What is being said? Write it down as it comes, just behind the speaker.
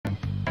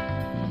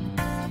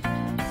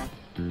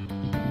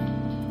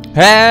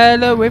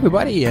Hello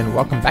everybody and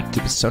welcome back to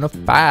Persona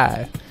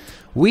 5.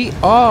 We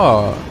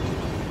are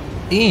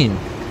in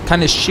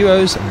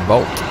Kanashiro's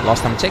vault.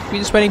 Last time I checked, we're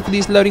just waiting for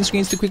these loading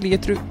screens to quickly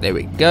get through. There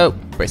we go.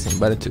 Pressing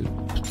button to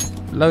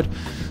load.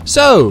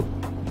 So,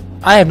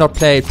 I have not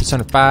played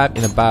Persona 5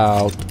 in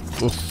about,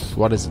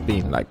 what has it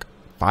been? Like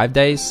 5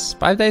 days?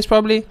 5 days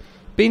probably.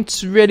 Been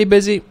really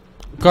busy.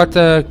 Got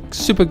a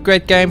super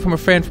great game from a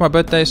friend for my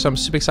birthday, so I'm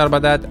super excited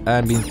about that.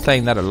 And been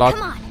playing that a lot.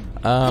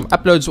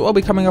 Uploads will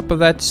be coming up with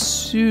that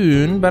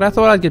soon, but I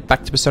thought I'd get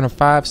back to Persona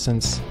 5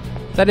 since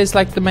that is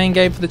like the main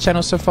game for the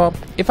channel so far.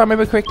 If I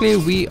remember correctly,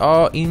 we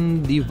are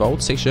in the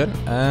vault section,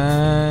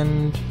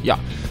 and yeah.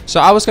 So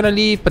I was gonna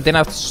leave, but then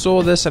I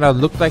saw this and it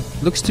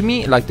looks to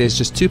me like there's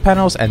just 2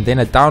 panels and then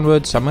a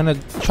downward, so I'm gonna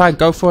try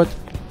go for it.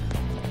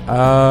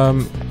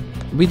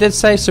 We did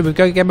save, so we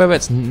go game over.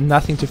 It's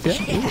nothing to fear.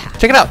 Ooh,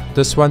 check it out.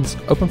 This one's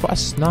open for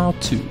us now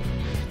too.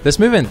 This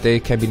movement, there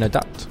can be no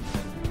doubt.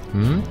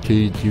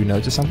 Did you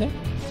notice something?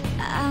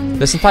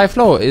 This entire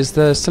floor is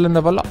the cylinder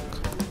of a lock.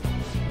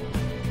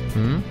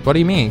 What do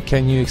you mean?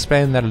 Can you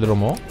explain that a little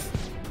more?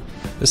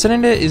 The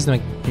cylinder is the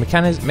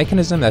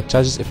mechanism that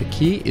judges if a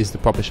key is the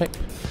proper shape.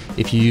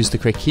 If you use the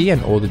correct key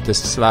and all the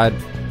discs align,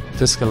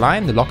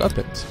 the lock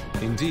opens.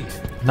 Indeed.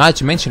 Now that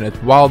you mention it,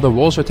 while the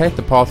walls rotate,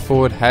 the path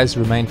forward has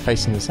remained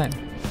facing the same.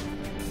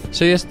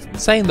 So you're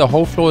saying the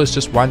whole floor is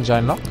just one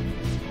giant lock?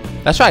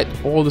 That's right.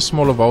 All the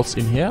smaller vaults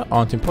in here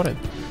aren't important.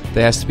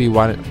 There has to be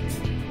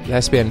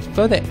a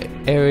further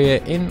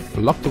area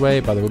locked away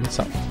by the room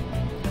itself.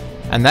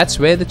 And that's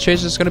where the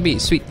treasure is going to be.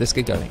 Sweet, let's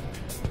get going.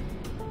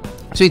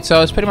 Sweet,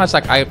 so it's pretty much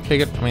like I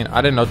figured. I mean,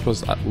 I didn't know it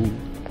was... ooh.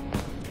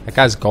 That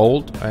guy's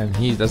gold, and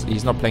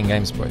he's not playing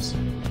games, boys.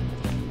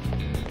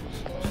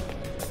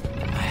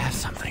 I have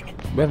something.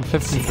 We have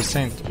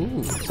 15%.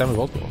 Ooh, Samuel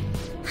Vault Wall.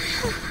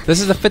 This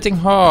is a fitting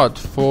heart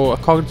for a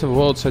cognitive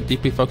world so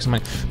deeply focused on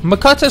money.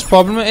 Makoto's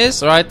problem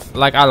is, right,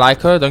 like I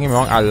like her, don't get me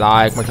wrong, I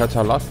like Makoto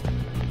a lot.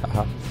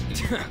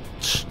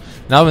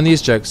 Now in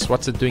these jokes,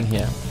 what's it doing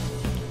here?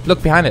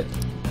 Look behind it.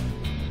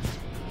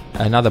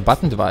 Another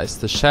button device.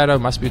 The shadow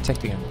must be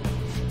protecting him.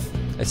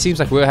 It seems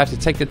like we'll have to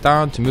take it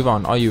down to move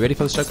on. Are you ready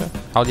for this, Joker?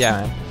 Hell yeah,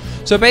 I am.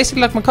 So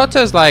basically, like,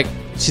 Makoto is like,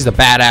 she's a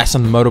badass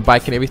on the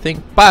motorbike and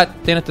everything, but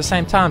then at the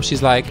same time,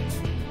 she's like,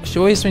 she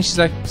always, when she's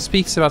like,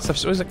 speaks about stuff,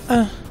 she's always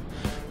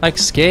like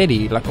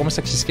scaredy, like almost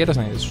like she's scared or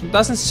something. It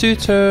doesn't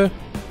suit her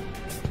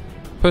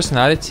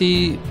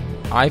personality,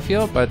 I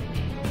feel, but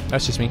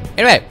that's just me.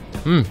 Anyway,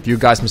 you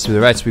guys must be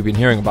the rats we've been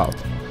hearing about.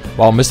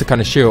 While Mr.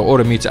 Kanashiro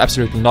ordered me to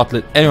absolutely not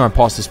let anyone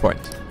pass this point.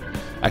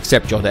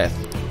 Accept your death.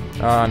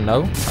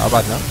 No. How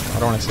about no? I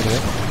don't want to sit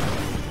here.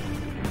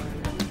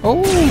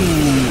 Oh,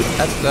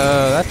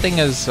 that thing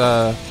is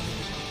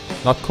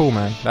not cool,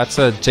 man. That's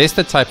a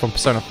Jester type from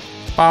Persona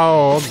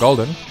 4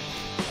 Golden.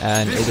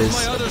 And it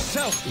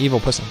is evil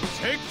person.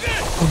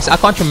 I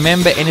can't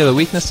remember any of the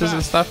weaknesses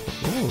and stuff.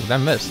 Ooh, that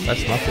missed.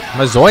 That's not good.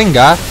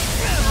 Mazoinga.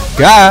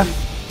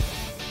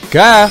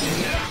 Ga.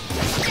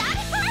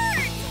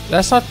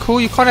 That's not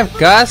cool. You can't have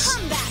gas.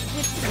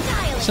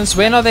 Since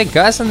when are there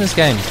gas in this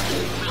game?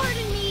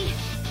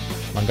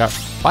 Manga.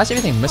 Why is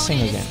everything missing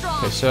again?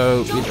 Okay,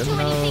 so we don't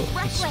know.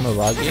 It's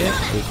Mirage.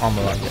 We can't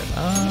Mirage.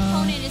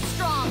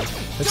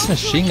 Let's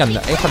machine gun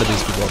the F out of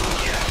these people.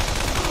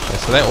 Okay,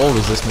 so they all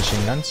resist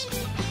machine guns.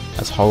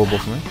 That's horrible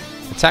for me.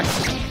 Attack.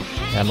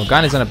 Yeah,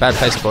 Morgana's in a bad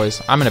place,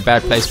 boys. I'm in a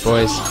bad place,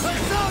 boys.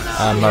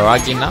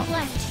 Miragi now.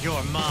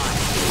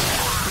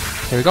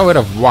 Okay, we got rid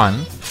of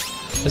one.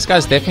 This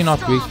guy's definitely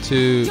not weak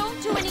to...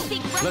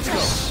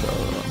 So,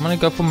 I'm gonna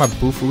go for my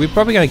Bufu. We're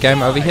probably gonna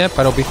game over here, but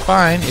it'll be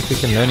fine if we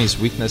can learn his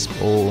weakness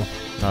or...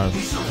 No.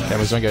 Okay,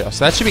 we're gonna go...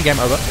 So that should be game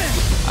over.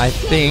 I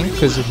think,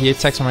 because if he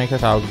attacks my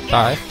character, I'll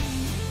die.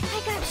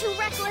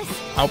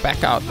 I'll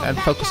back out and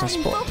focus on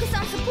support.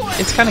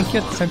 It's kind of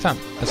cute at the same time.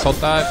 Assault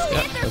dive,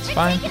 yeah, that's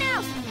fine.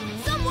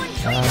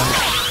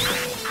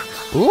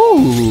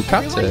 Ooh,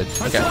 counted.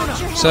 Okay,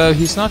 so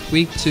he's not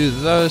weak to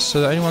those,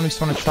 so the only one we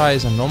just want to try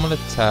is a normal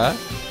attack.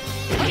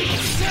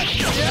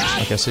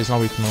 Okay, so he's not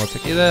weak to normal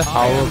attack either.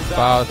 How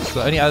about, so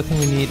the only other thing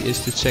we need is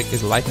to check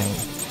is lightning.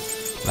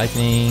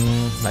 Lightning.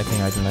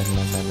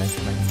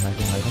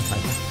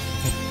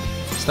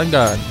 Stun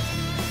gun.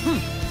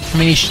 I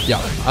mean,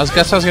 yeah, that's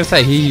what I was gonna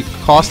say. He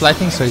casts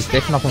lightning, so he's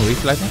definitely not gonna weak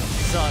to lightning.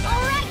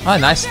 Oh,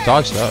 nice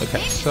dodge though.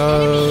 Okay,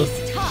 so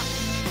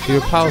he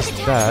repels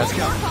that.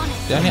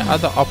 The only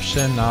other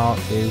option now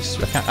is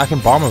I can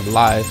bomb of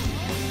life.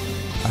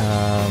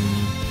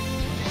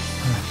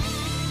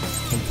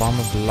 Bomb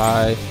of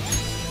life.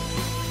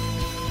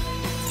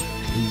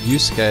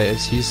 Yusuke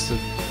is he's the.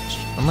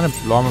 I'm gonna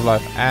bomb of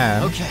life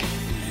and. Okay.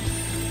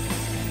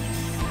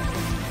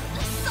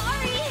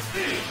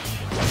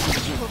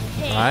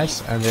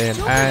 Nice, and then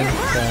Anne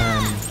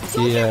can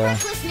here.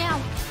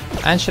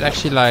 Anne should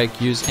actually like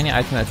use any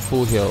item that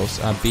full heals.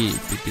 Beat.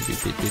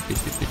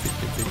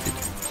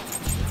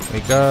 There we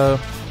go.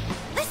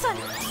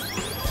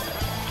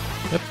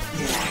 Yep.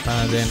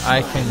 And then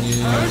I can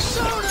use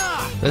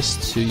this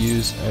to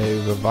use a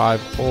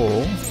revive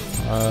all.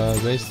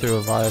 Where's the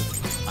revive?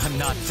 I'm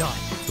not done.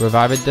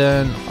 Revive it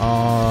then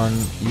on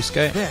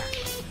Yusuke. There.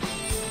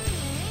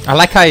 I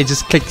like how he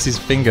just clicks his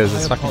fingers.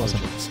 It's fucking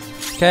awesome.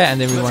 Okay, and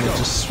then we want to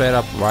just straight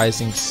up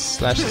rising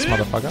slash this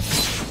motherfucker.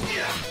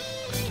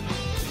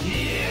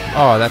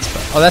 Oh,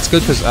 that's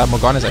good because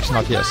Morgana's actually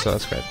not here, so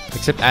that's great.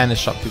 Except Anne is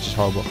shot, which is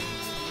horrible.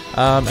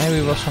 And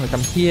we also want to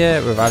come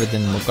here, revive it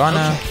then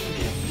Morgana.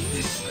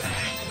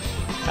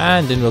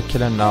 And then we'll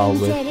kill him now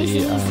with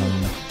the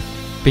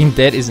being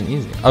dead isn't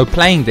easy. Oh,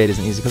 playing dead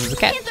isn't easy because it's a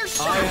cat.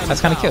 That's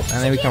kind of cute.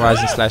 And then we can rise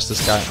and slash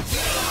this guy.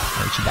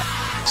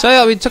 So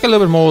yeah, we took a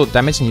little bit more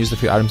damage and used a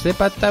few items there,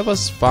 but that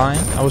was fine.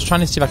 I was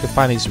trying to see if I could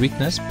find his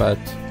weakness, but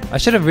I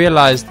should have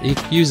realized he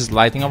uses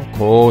lightning. Of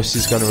course,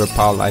 he's going to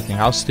repel lightning.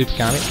 How stupid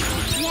can I be?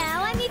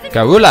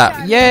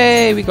 Garula!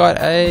 Yay! We got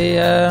a...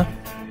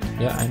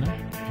 yeah, I know.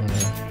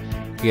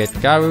 We get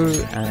Garu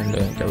and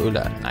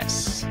Garula.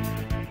 Nice.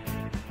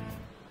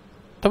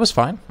 That was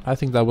fine. I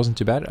think that wasn't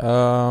too bad.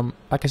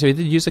 Like I said, we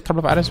did use a couple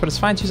of items, but it's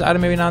fine to use an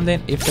item every now and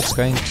then if it's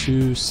going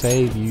to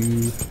save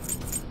you.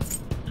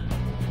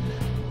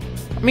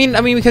 I mean,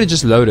 we could have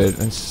just loaded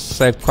and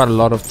saved quite a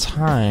lot of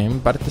time,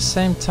 but at the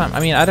same time, I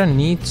mean, I don't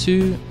need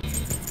to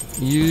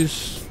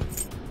use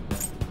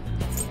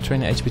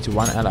 20 HP to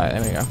one ally.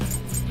 There we go.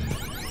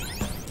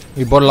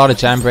 We bought a lot of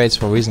jam braids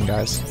for a reason,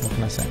 guys. What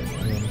can I say?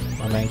 I mean,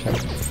 my main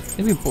character.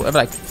 I think we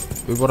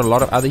bought a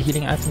lot of other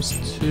healing items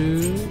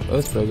to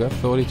Earthburger,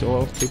 40 to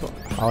all people.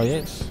 Oh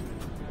yes,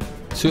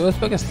 2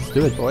 Earthburgers. Let's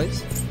do it,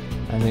 boys.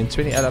 And then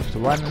 20 add up to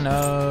 1,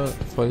 no,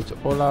 40 to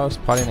all hours,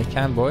 party in a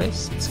can,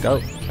 boys. Let's go.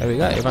 There we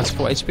go, everyone's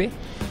 4 HP.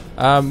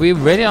 We're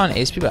ready on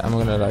SP, but I'm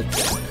gonna like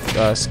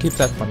skip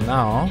that for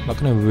now. Not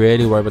gonna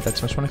really worry about that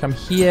too much. We wanna come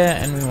here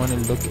and we wanna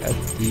look at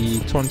the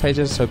torn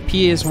pages. So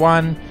P is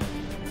 1,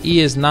 E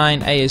is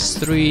 9, A is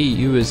 3,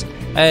 U is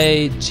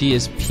A, G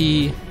is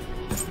P.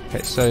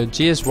 Okay, so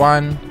G is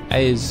 1,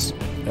 A is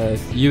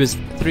U is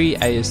 3,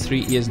 A is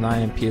 3, E is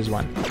 9, and P is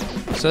 1.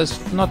 So it's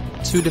not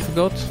too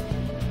difficult.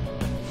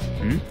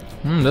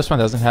 This one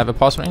doesn't have a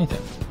pass or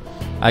anything.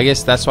 I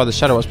guess that's why the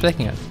shadow was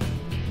protecting it.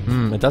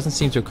 It doesn't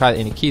seem to require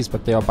any keys,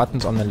 but there are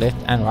buttons on the left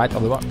and right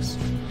of the box.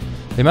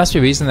 There must be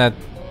a reason that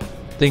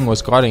thing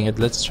was guarding it.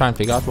 Let's try and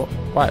figure out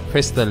why.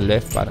 Press the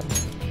left button.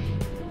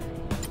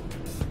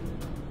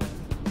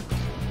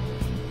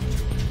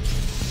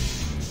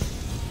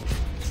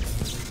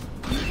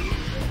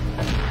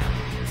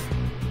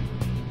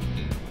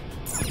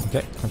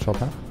 Okay, control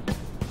panel.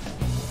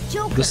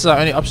 This is our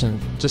only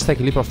option. Just take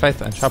a leap of faith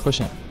and try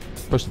pushing it.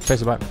 Press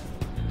the button.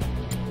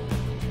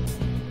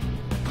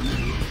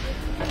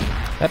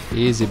 Yep,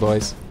 easy,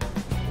 boys.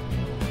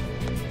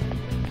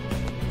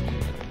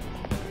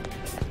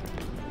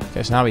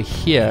 Okay, so now we're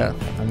here,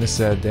 and this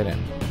is a dead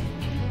end.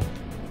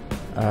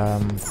 A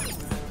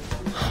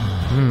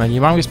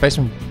humongous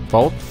basement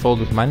vault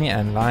filled with money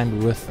and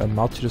lined with a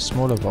multitude of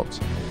smaller vaults.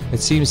 It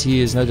seems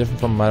he is no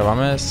different from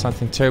Marama.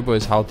 Something terrible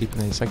is held deep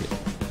in his psyche.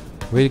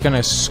 We're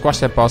gonna squash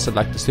that bastard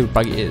like the stupid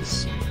buggy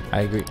is.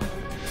 I agree.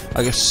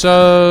 Okay,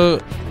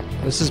 so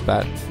this is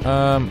bad.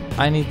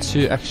 I need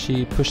to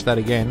actually push that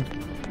again.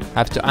 I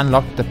have to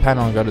unlock the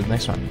panel and go to the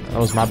next one. That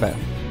was my bad.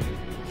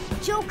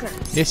 Joker.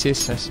 Yes,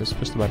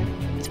 push the button.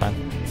 It's fine.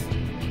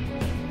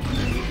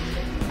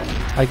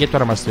 I get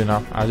what I must do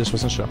now. I just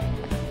wasn't sure.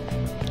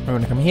 We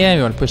want to come here.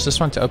 We want to push this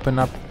one to open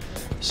up.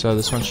 So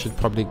this one should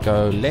probably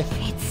go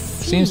left.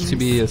 Seems to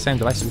be the same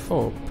device as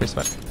before. Press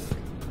the button.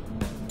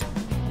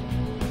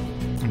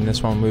 And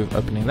this one will move,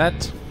 opening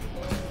that.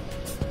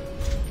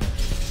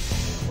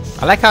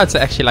 I like how it's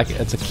actually like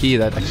it's a key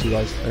that actually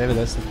does whatever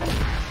does.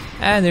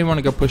 And then we want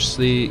to go push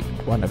the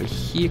one over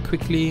here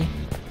quickly. There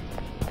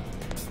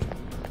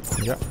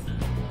we go.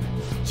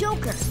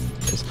 Joker.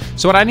 Yes.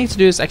 So what I need to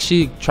do is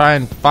actually try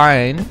and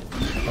find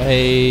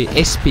a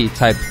SP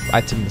type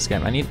item in this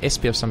game. I need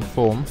SP of some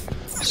form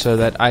so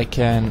that I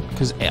can,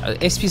 because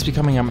SP is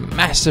becoming a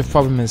massive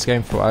problem in this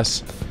game for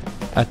us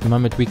at the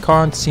moment. We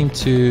can't seem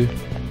to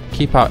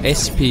keep our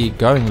SP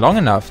going long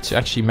enough to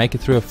actually make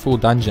it through a full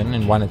dungeon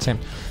in one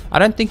attempt. I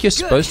don't think you're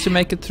supposed to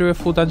make it through a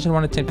full dungeon in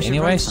one attempt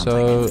anyway,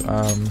 so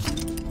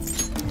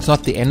it's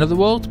not the end of the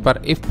world, but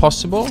if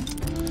possible,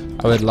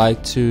 I would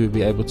like to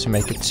be able to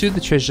make it to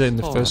the treasure in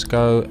the first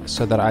go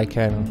so that I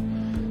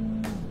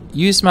can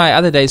use my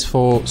other days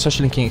for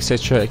social linking,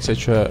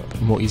 etc,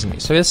 more easily.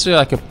 So let's do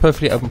like a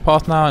perfectly open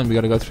path now, and we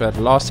got to go through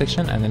that last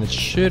section, and then it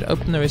should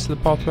open the rest of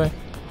the pathway.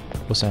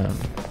 Awesome.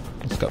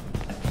 Let's go.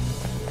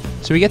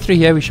 So we get through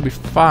here, we should be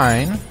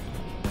fine.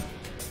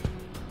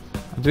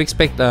 I do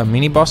expect a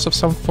mini boss of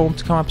some form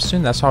to come up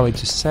soon. That's why we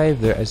just save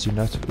there, as you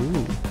note.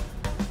 Ooh,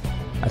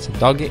 that's a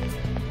doggy.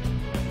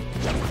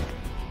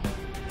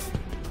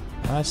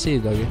 I see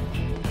you, doggy.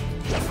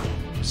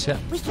 So,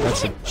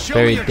 that's a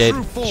very dead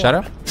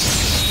shadow.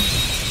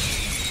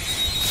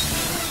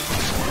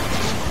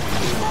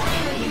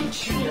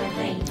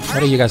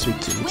 What are you guys weak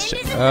to? Let's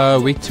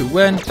check. Weak to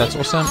wind. That's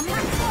awesome.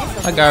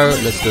 I go.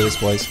 Let's do this,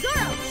 boys.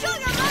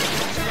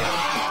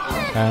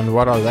 And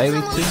what are they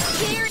weak to?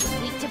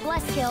 Weak to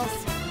bless skills.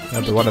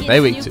 No, but what are they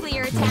weak to?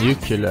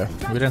 Nuclear.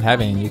 We don't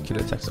have any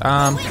nuclear attacks.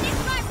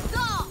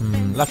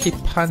 Lucky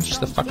punch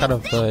the fuck out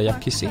of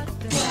Yakisi.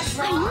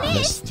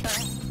 Missed.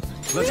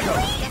 Let's go.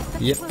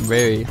 Yep,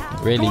 really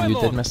you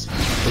did miss.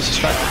 Let's just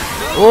try.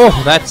 Oh,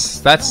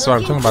 that's what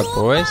I'm talking about,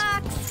 boys.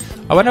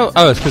 I wonder.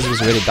 Oh, it's because it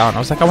was already down. I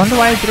was like, I wonder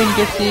why I didn't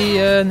get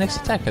the next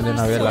attack, and then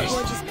I realized.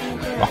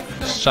 Wow,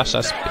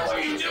 Shasha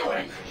speed.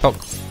 Poke.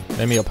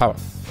 Lend me your power.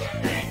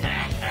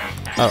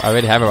 Oh, I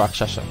already have a rock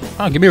Shasha.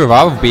 Oh, give me a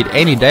revival bead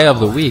any day of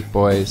the week,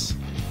 boys.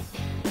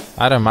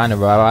 I don't mind a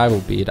revival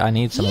bead. I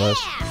need some of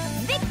those.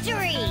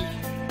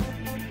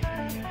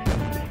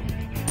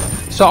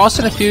 So I asked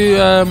in a few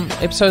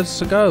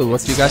episodes ago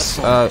what do you guys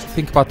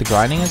think about the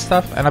grinding and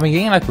stuff, and I've been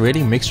getting like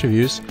really mixed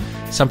reviews.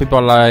 Some people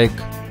are like,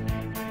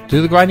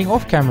 do the grinding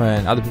off camera,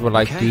 and other people are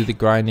like, do the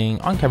grinding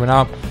on camera.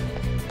 Now,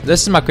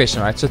 this is my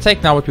question, right? So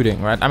take now what we're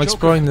doing, right? I'm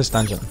exploring this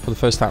dungeon for the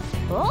first time.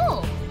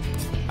 Oh.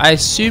 I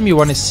assume you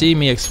want to see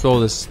me explore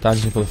this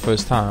dungeon for the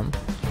first time,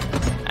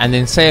 and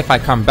then say if I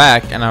come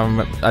back and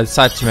I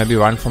decide to maybe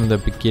run from the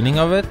beginning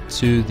of it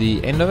to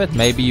the end of it,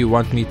 maybe you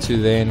want me to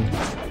then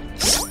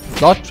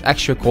not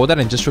actually record that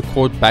and just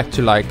record back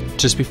to like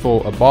just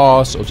before a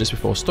boss or just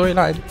before a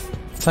storyline,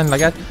 something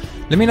like that.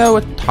 Let me know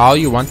how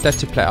you want that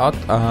to play out,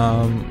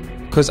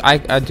 because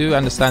I do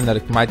understand that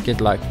it might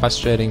get like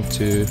frustrating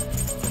to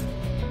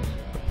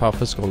power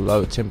physical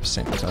low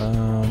 10%.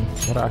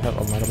 What do I have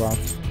on that about?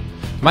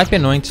 It might be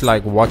annoying to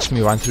like watch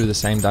me run through the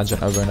same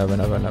dungeon over and over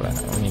and over and over.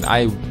 I mean,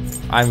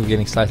 I'm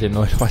getting slightly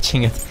annoyed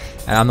watching it,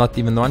 and I'm not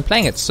even the one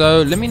playing it.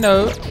 So let me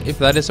know if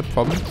that is a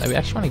problem. We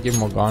actually want to give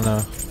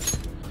Morgana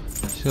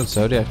Shield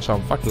Zodiac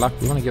Charm. Fuck luck,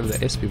 we want to give it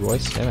the SP,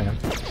 boys. There we go.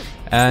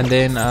 And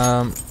then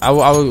I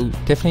will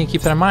definitely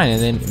keep that in mind,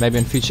 and then maybe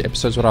in future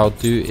episodes what I'll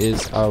do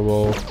is I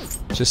will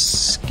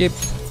just skip.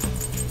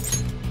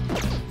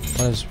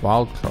 What is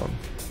Wildcard?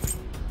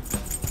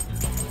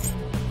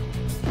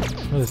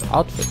 What is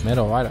outfit?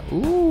 Metal Rider.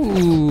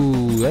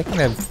 Ooh, they can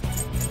have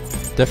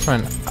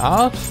different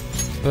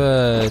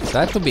outfits.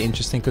 That would be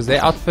interesting because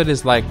their outfit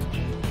is like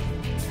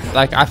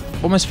I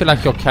almost feel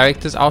like your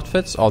character's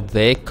outfits are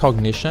their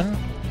cognition.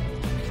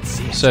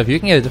 So if you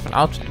can get a different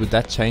outfit, would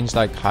that change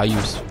like how you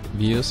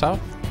view yourself?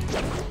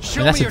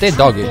 And that's a dead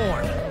doggy,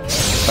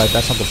 but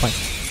that's not the point.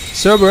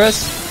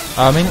 Cerberus,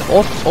 I mean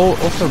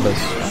Orthobus.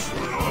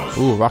 Right?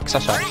 Ooh, Rock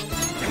Sasha.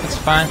 That's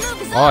fine.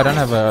 Oh, I don't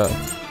have a.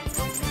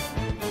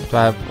 Do I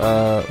have?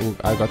 Ooh,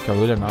 I got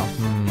Garula now.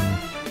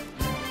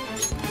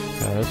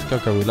 Let's go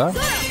Garula.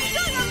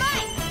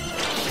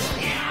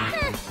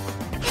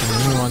 And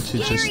then we want to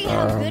just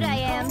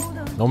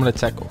normal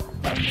attack.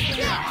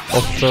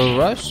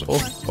 Orthorus?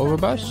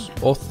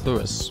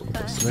 Orthorus.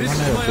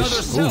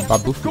 Ooh,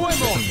 Babufu.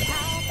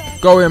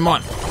 Go him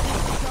on!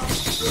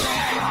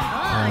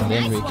 And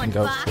then we can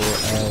go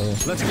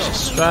for a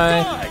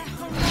strike.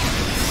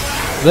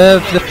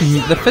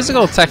 The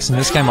physical attacks in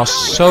this game are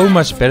so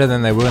much better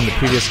than they were in the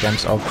previous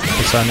games of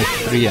Persona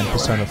 3 and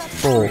Persona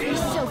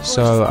 4.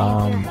 So,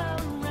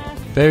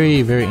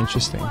 very, very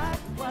interesting.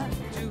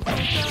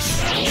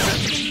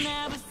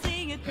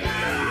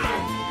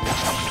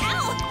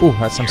 Ooh,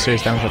 that's some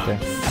serious damage right there.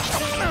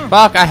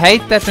 Fuck, I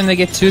hate that when they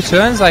get 2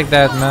 turns like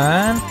that,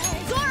 man.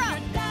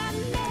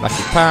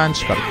 Lucky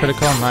punch, got a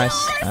critical,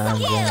 nice.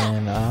 And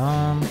then,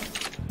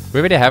 we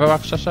already have a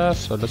Rakshasa,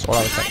 so that's all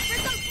I attack.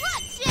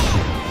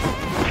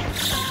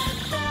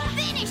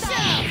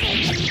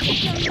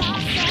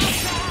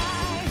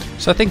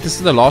 So I think this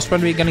is the last one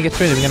we're going to get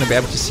through, and we're going to be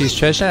able to see his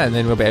treasure, and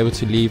then we'll be able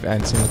to leave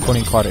and send the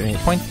calling card at any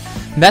point.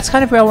 And that's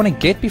kind of where I want to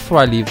get before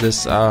I leave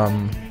this,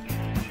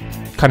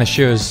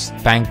 Kanashiro's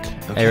bank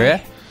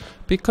area,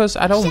 because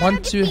I don't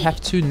want to have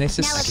to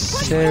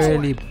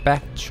necessarily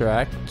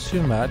backtrack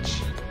too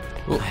much.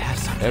 Ooh,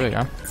 there we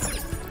go.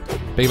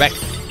 Big back,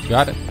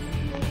 got it.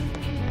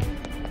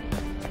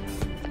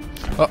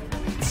 Oh,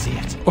 see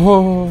it.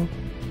 Oh,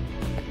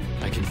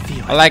 I can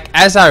feel it. like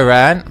as I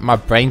ran, my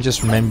brain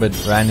just remembered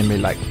randomly.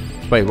 Like,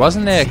 wait,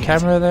 wasn't there a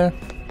camera there?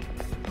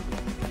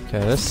 Okay,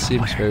 this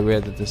seems very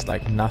weird that there's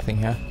like nothing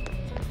here.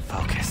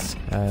 Focus.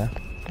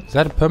 Is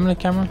that a permanent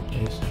camera?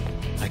 Yes.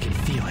 I can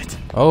feel it.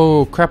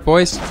 Oh crap,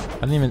 boys!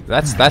 I didn't even.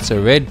 That's a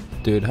red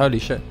dude. Holy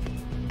shit!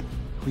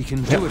 We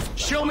can do it.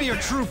 Show me your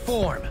true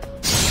form.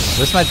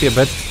 This might be a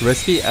bit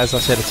risky, as I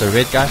said. It's a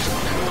red guy.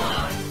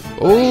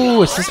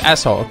 Oh, it's this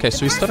asshole. Okay,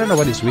 so we still don't know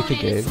what his weaker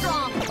gave.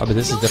 Oh, but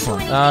this is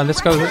different. Let's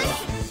go with it.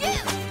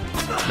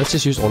 Let's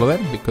just use all of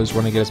them because we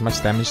want to get as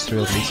much damage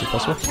through as least as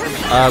possible.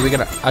 We're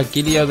gonna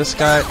Agilio this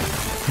guy.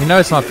 We know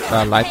it's not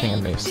lightning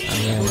at least.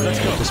 And then we're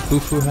gonna just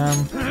Bufu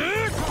him.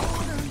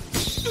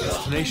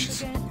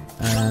 Tenacious.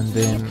 And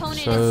then,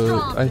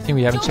 so, I think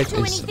we haven't checked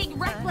is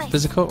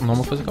physical,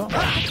 normal physical.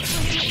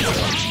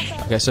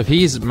 Okay, so if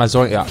he's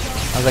Mazoinga, I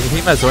was like, if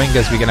he's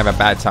Mazoingas, we're gonna have a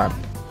bad time.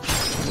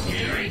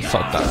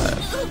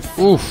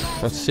 Oof,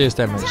 that's serious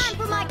damage.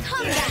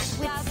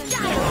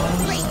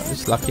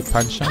 Just lucky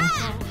punching.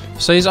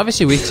 So he's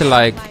obviously weak to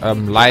like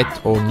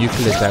light or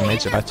nuclear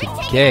damage, if I had to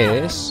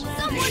guess.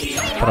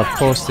 But of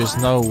course, there's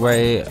no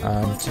way to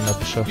know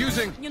for sure.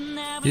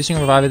 Using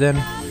Reviver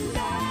then.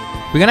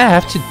 We're gonna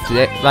have to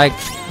like.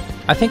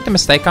 I think the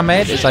mistake I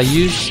made is I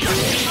used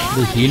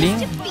the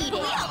healing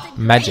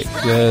magic,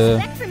 the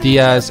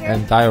dias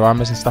and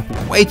dioramas and stuff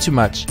way too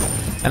much,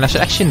 and I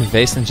should actually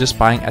invest in just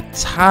buying a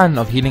ton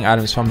of healing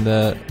items from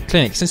the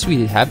clinic, since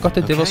we have got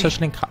the devil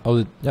social link.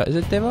 Oh, is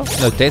it devil?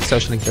 No, dead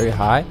social link very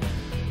high.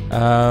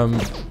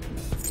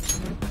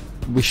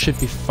 We should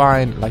be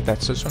fine like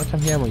that. So I just want to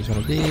come here, we'll use one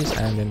of these,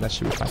 and then that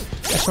should be fine.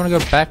 I just want to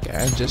go back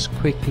and just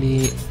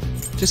quickly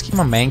just keep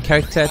my main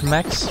character at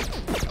max.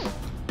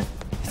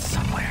 It's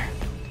somewhere.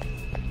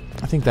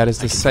 I think that is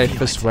the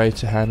safest way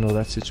to handle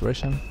that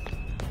situation.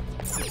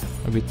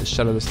 I'll beat the shit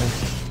out of this thing.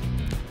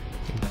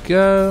 There we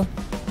go.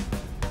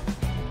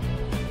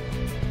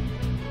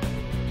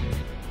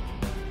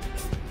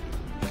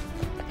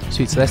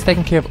 Sweet, so that's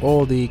taking care of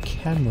all the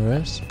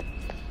cameras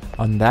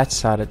on that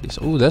side at least.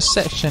 Oh, this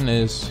section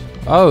is...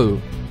 Oh!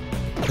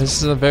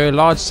 This is a very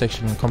large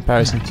section in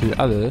comparison to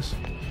others.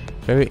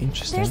 Very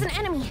interesting. There's an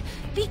enemy.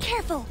 Be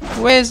careful.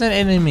 Where's an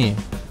enemy?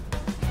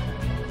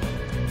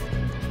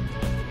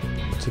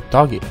 It's a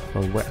doggy.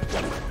 Or where?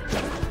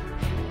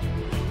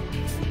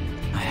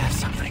 I have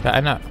something. Yeah, I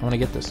know. I want to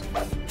get this.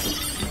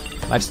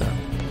 Lifestyle.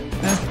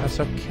 Yeah, that's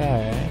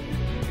okay.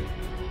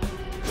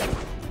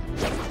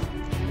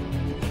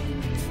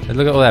 But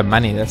look at all that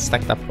money that's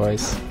stacked up,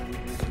 boys.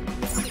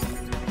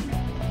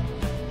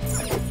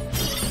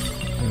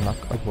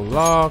 Unlock, open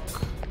lock.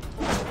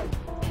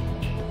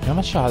 I'm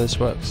not sure how this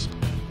works.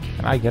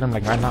 Can I get him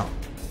like right now?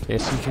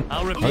 Yes, you can.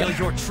 I'll reveal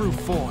your true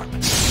form.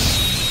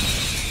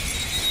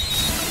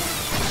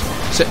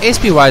 So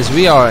SP wise,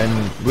 we are in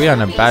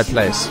a bad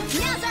place.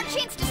 Now's our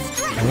chance to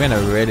strike. And we're in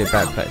a really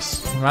bad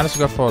place. We might as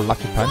well go for a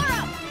lucky punch.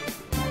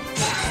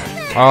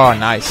 Oh,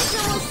 nice.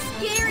 So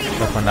scary.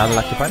 Go for another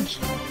lucky punch.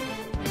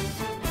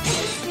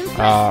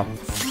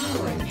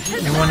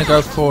 You want to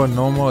go for a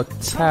normal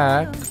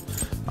attack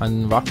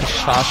on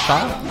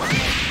Rakashasha.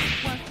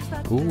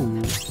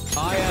 Ooh.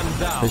 I am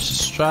thou. Vicious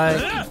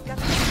Strike.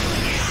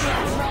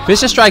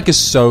 Vicious Strike is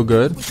so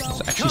good.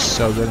 It's actually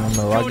so good on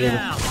the Ruggy.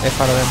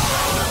 F out of him.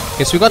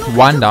 Okay, so we got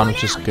one down,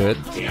 which is good.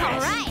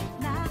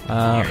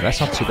 That's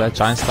not too bad.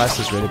 Giant Slice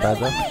is really bad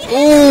though.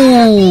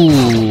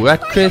 Ooh,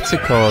 that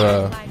critical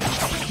though.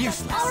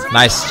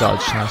 Nice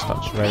dodge, nice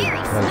dodge. Very,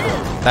 very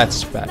good.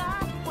 That's bad.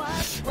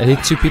 It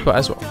hit two people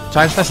as well.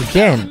 Giant Slice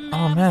again.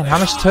 Oh man, how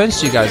much turns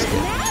do you guys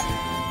get?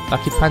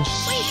 Lucky punch.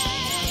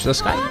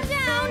 This guy.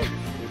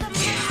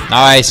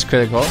 Nice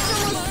critical.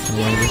 And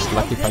then just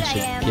lucky punch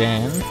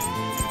again.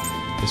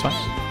 This one.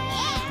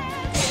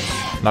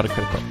 Not a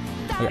critical.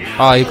 Okay.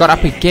 Oh, you got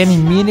up again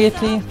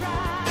immediately.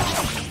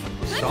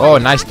 Oh,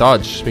 nice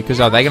dodge. Because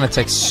they're gonna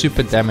take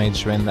super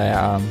damage when they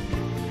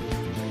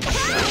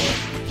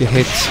get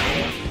hit.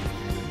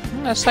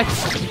 That's like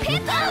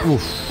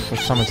oof. For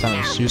someone's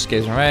damage.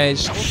 Yusuke's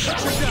enraged.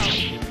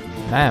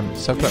 Damn,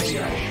 so close.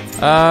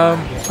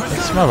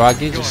 It's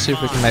Maragi, just see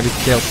if we can maybe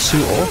kill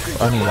 2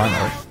 off. Only 1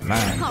 off.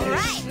 Man.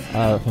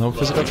 No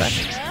physical attack.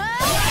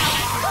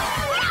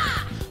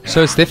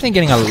 So it's definitely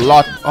getting a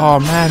lot. Oh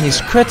man,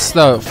 these crits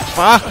though.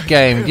 Fuck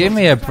game. Give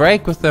me a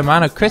break with the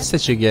amount of crits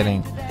that you're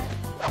getting.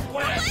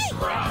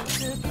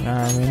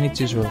 We need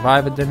to use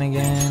Revive it then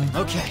again.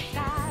 Okay.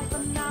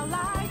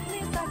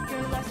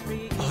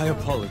 I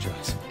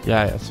apologize.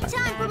 Yeah, that's fine.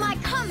 Time for my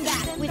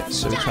comeback with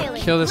So we try to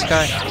styling. kill this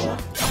guy.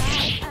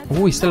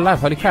 Oh, he's still alive.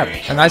 Holy crap.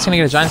 And now he's gonna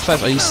get a giant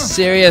slice. Are you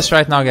serious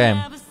right now, game?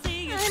 I'm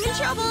in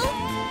trouble.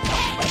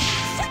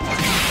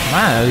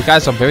 Man, you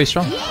guys are very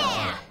strong.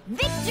 Yeah,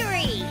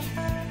 victory.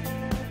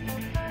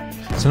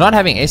 So not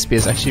having SP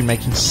is actually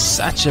making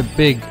such a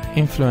big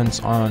influence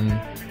on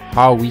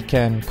how we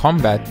can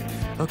combat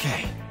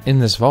Okay. in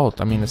this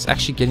vault. I mean, it's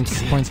actually getting to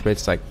the point where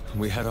it's like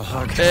We had a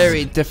hard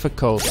very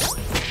difficult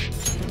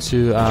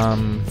to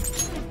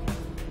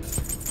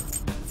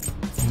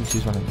need to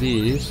use one of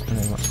these and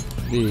then one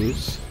of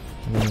these,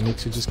 and then we need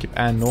to just keep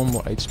our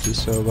normal HP.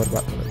 So what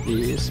about one of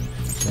these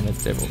and then a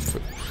devil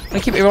fruit? I'm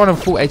gonna keep everyone on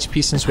full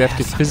HP since we have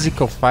to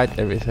physical fight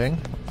everything.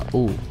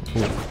 Ooh.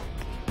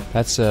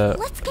 That's a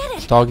Let's get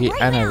it. doggy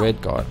right and a now.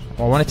 red guard.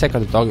 Well, I want to take out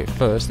the doggy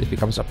first if he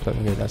comes up close.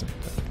 Okay, he doesn't.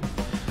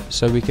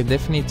 So we can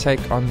definitely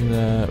take on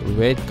the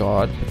red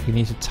guard. We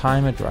need to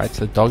time it right.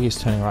 So the doggy is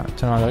turning right.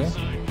 Turn around,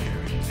 doggy.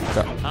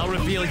 Go. I'll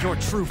reveal your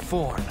true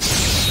form.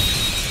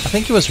 I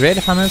think he was red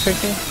if I remember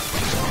correctly.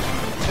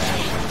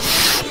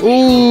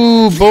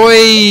 Ooh,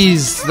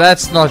 boys,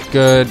 that's not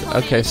good.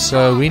 Okay,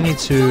 so we need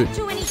to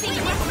Do anything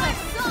against my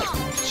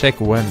soul.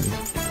 check wind.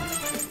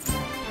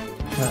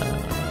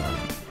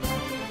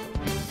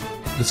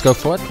 Let's go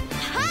for it.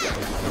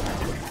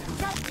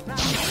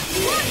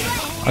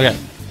 Okay,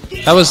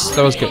 that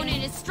was good.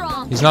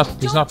 He's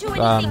not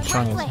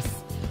trying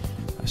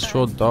a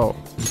straw doll.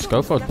 Let's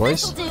go for it,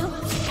 boys.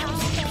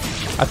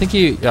 I think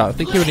he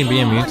wouldn't be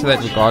immune to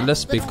that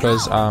regardless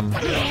because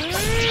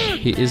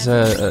he is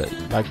a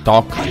like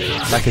dark,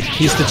 like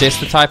he's the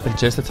jester type, and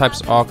jester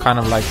types are kind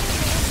of like,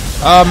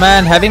 oh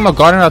man, having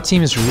Morgana on our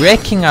team is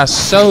wrecking us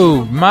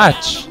so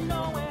much.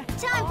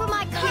 Time for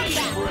my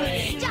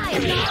comeback.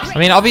 Styling. I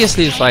mean,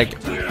 obviously it's like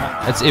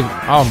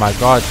Oh my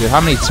god, dude.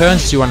 How many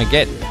turns do you want to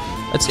get?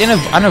 It's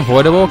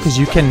unavoidable because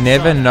you can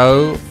never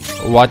know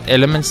what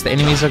elements the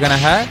enemies are going to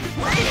have.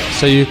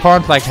 So you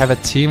can't like have a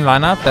team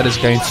lineup that is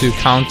going to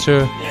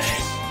counter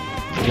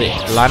the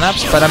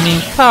lineups. But I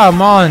mean,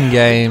 come on,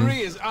 game.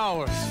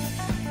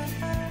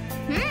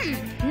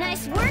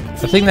 Nice work.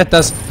 The thing that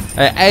does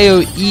an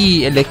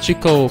AoE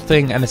electrical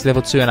thing and it's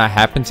level 2 and I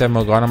happen to have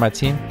Morgana on my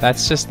team,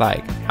 that's just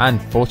like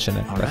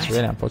unfortunate. That's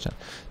really unfortunate.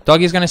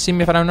 Doggy's going to see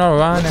me if I don't know.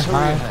 Run.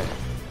 Hi.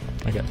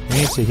 Okay, we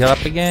need to heal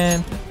up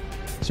again.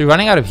 So we're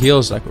running out of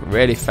heals like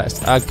really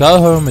fast. Go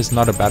home is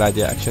not a bad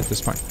idea actually at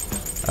this point.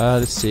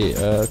 Let's see,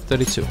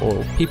 30 to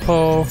all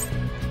people,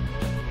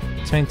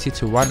 20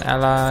 to one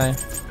ally,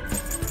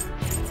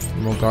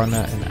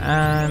 Morgana and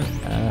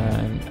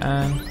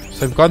Anne.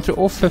 So we've gone through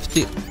all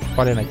 50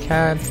 what in a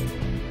can.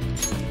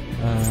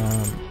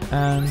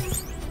 And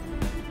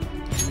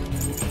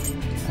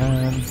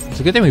it's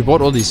a good thing we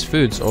bought all these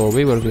foods or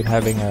we would have been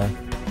having a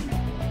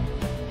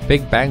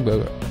big bang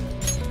burger.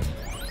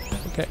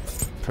 Okay,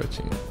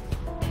 protein.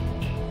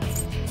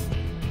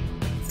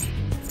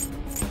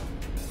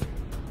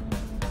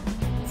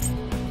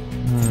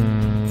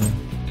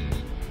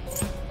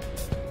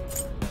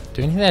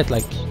 Do anything that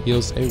like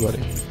heals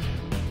everybody.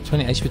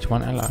 20 HP to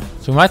one ally.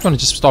 So we might want to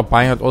just start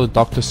buying out all the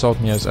Dr. Salt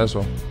Neos as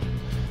well.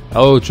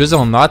 Oh,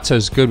 Drizzle Natto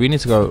is good. We need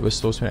to go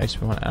restore 20 HP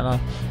to one ally.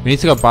 We need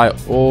to go buy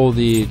all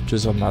the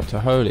Drizzle Natto.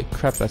 Holy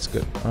crap, that's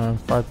good.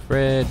 Fried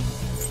bread.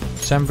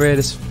 Jam bread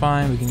is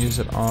fine. We can use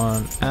it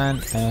on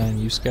Anne and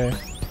Yusuke.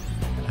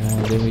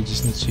 And then we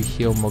just need to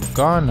heal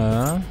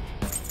Morgana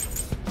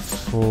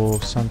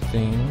for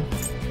something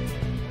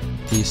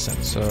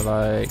decent. So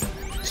like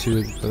 2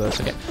 of those.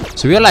 Okay.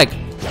 So we're like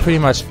pretty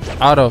much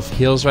out of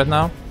heals right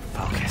now.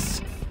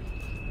 Focus.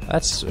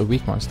 That's a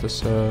weak monster,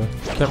 so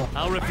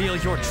I'll reveal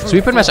your true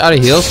we're pretty much out of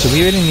heals, so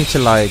we really need to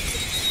like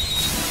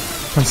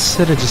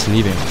consider just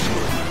leaving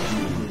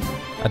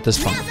at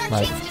this point.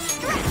 Like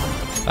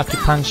lucky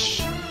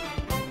punch.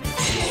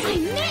 I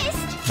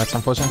missed. That's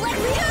unfortunate.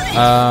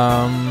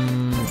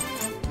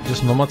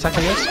 Just normal attack,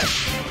 I guess.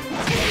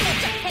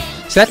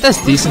 So that does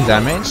decent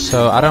damage,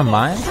 so I don't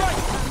mind.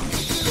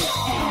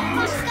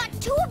 Got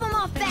 2 of them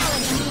off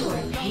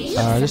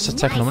balance. Just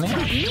attack normally.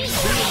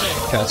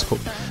 Okay, that's cool.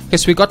 Okay,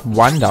 so we got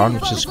 1 down,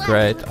 which is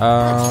great.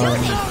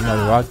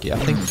 Naragi. I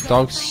think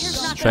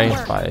dogs train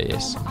fire,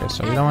 yes. Okay,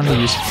 so we don't want to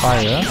use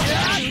fire.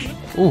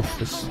 Ooh,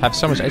 this have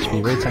so much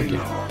HP, very tanky.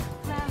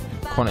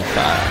 Corner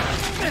fire.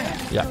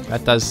 Yeah,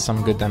 that does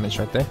some good damage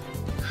right there.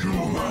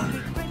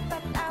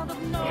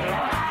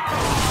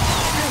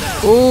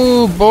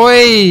 Ooh,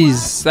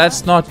 boys!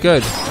 That's not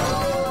good.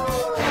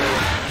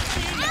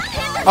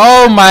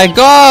 Oh my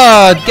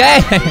god!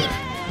 Game!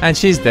 And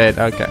she's dead,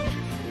 okay.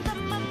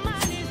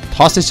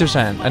 Hostage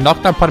situation. A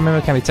knockdown party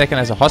member can be taken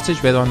as a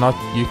hostage. Whether or not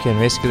you can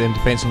rescue them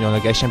depends on your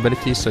negation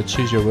abilities, so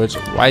choose your words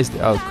wisely.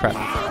 Oh crap.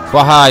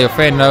 Waha, your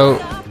friend no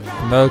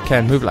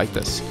can move like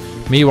this.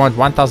 Me want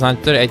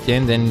 1,038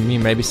 yen, then me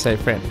maybe say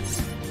friend.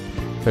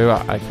 Very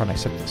well, I can't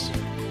accept this.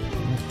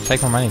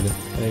 Take my money then.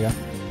 There you go.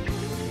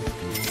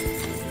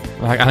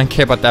 Like, I don't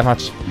care about that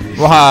much.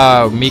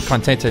 Wow, me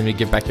contented, me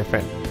give back your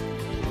friend.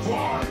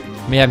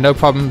 Me have no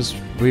problems.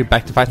 We're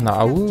back to fight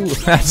now. Ooh,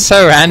 that's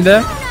so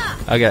random.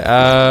 Okay,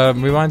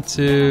 we want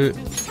to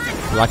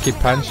lucky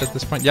punch at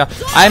this point. Yeah,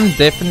 I'm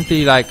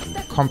definitely like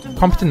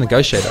competent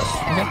negotiator.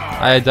 Okay,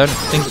 I don't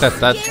think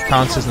that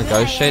counts as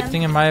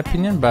negotiating in my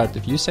opinion, but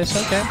if you say so,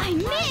 okay.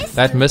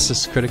 That miss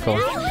is critical.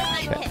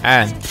 Okay,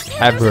 and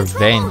have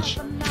revenge.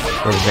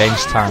 Revenge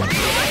time.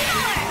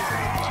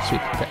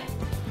 Sweet. Okay.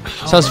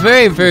 So it's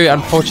very, very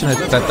unfortunate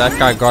that that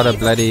guy got a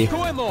bloody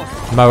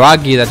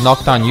Maragi that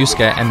knocked down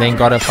Yusuke and then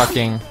got a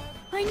fucking...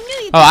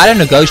 Oh, I don't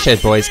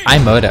negotiate, boys. I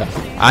murder.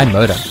 I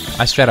murder.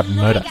 I straight up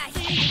murder.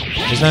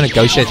 There's no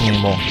negotiating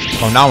anymore.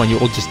 From now on, you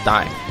all just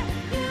die.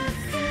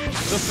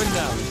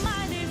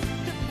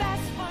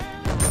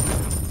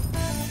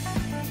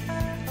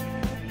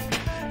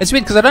 It's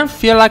weird because I don't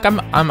feel like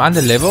I'm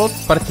under leveled,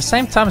 but at the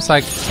same time, it's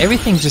like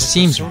everything just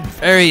seems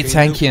very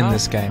tanky in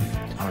this game.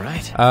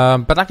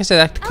 But like I said,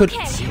 that could.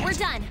 Okay, we're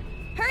done.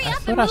 Hurry I up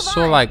thought and I move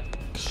saw on. like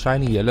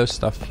shiny yellow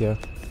stuff here.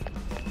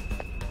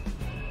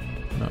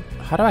 No.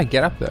 How do I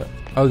get up there?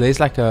 Oh, there's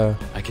like a.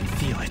 I can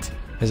feel it.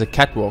 There's a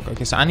catwalk.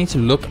 Okay, so I need to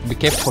look. Be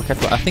careful for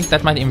catwalk. I think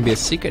that might even be a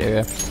secret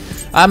area.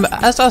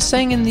 As I was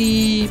saying in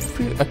the.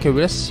 Okay,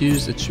 let's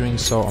use the chewing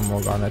saw on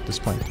Morgana at this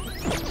point.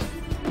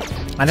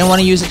 I don't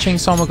want to use the chewing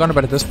saw on Morgana,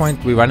 but at this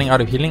point we're running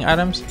out of healing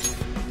items,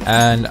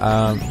 and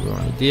we're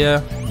on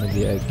Medea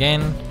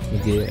again,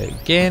 Medea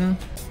again.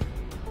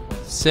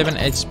 7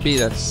 HP,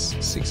 that's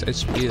 6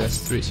 HP, that's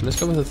 3. So let's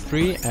go with a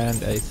 3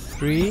 and a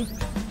 3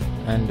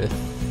 and a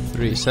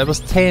 3. So that was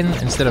 10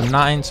 instead of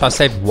 9, so I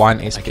saved 1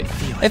 SP.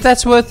 If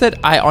that's worth it,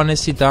 I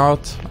honestly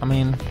doubt. I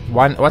mean,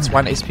 what's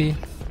 1 SP?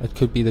 It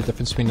could be the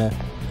difference between a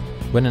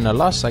win and a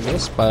loss, I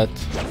guess, but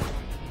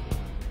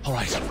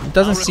it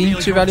doesn't seem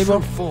too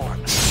valuable.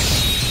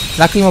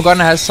 Luckily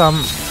Morgana has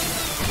some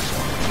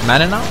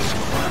mana now.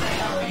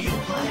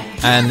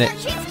 And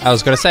I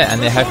was gonna say,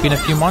 and there have been a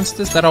few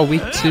monsters that are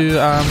weak to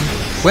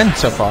wind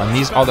so far, and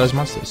these are those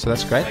monsters, so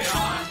that's great.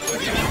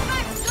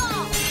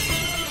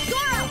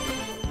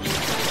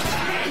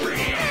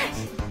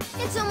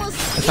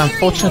 It's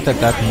unfortunate that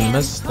that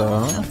missed though.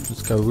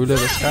 Let's go ruler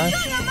this guy.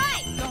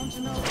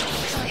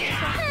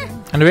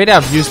 And already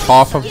I've used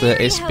half of the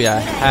SP I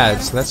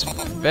had, so that's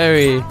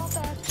very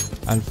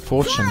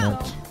unfortunate.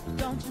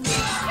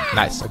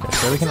 Nice, okay,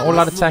 so we can all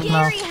out attack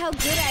now.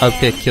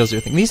 Okay, it kills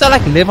everything. These are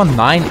like level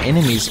 9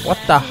 enemies. What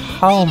the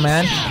hell,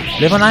 man?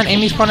 Level 9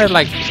 enemies can't have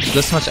like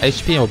this much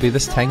HP or be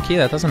this tanky.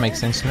 That doesn't make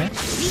sense to me.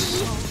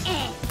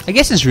 I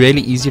guess it's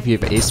really easy if you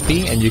have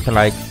SP and you can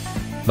like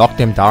knock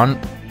them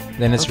down.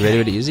 Then it's really,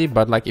 really easy.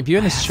 But like if you're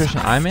in the situation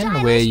I'm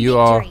in where you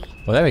are...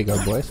 Well, there we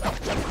go, boys.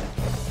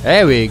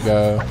 There we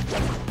go.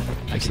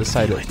 Next to the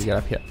side, we get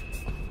up here.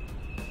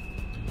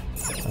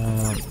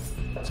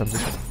 So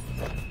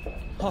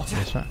Oh,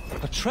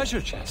 a treasure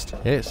chest.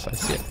 Yes, I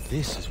see it.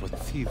 This is what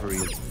thievery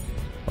is.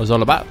 What it's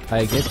all about.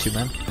 I get you,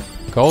 man.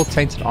 Gold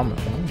tainted armor.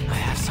 I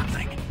have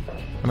something.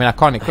 I mean, I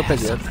can't equip it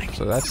yet,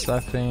 so that's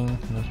nothing.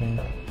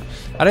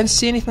 I don't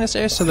see anything in this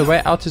area, so the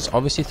way out is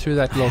obviously through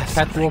that little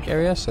catwalk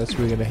area. So that's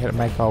where we're gonna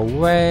make our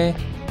way.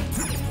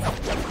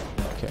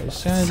 Okay,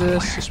 just gonna do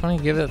this. Just want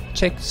to give it a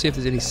check, see if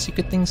there's any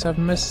secret things I've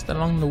missed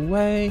along the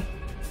way.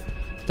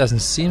 Doesn't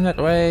seem that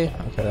way.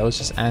 Okay, that was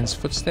just Anne's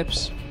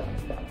footsteps.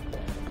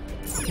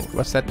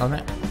 What's that on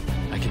it?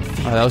 I can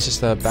feel that was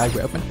just a bag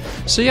we opened.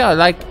 So yeah,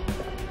 like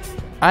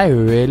I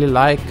really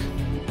like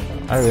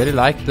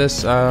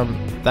this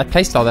that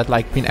playstyle, that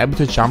like being able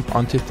to jump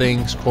onto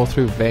things, crawl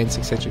through vents,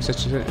 etc,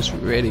 etc. It's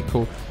really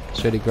cool.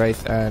 It's really great,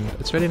 and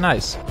it's really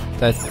nice.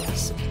 That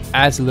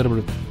adds a little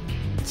bit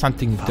of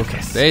something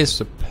different. There's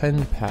the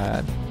pin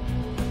pad,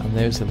 and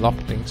there's the lock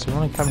thing. So we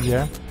want to come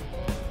here,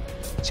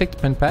 check the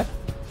pin pad.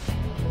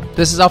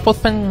 This is our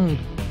 4th pin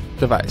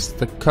device.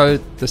 The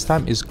code this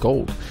time is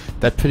gold.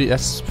 That's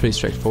pretty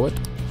straightforward.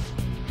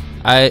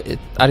 I'd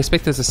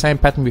expect it's the same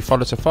pattern we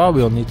followed so far.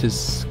 We'll need to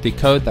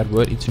decode that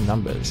word into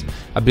numbers.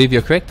 I believe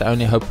you're correct. I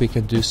only hope we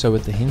can do so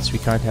with the hints we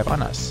currently have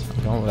on us.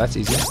 Okay, well, that's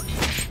easy.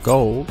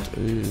 Gold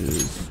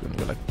is going to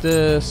go like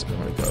this. I'm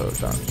going to go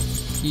down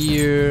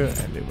here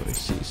and be able to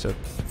see. So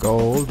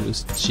gold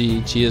is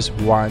G. G is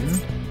 1.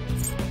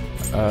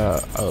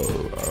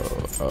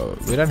 O.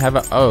 We don't have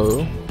an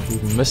O.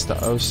 We've missed the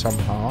O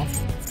somehow.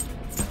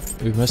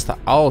 We've missed the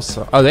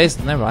also. Oh,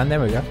 never mind. There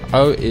we go.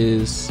 O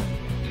is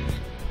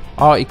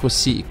R equals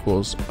C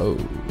equals O.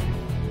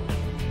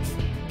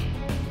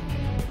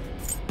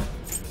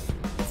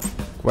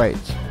 Wait,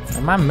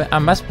 I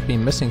must be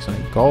missing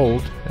something.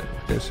 Gold.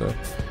 Okay, so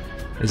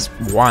is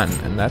 1,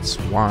 and that's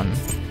 1.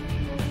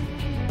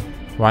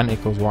 1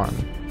 equals 1.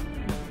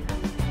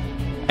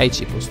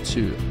 H equals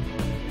 2.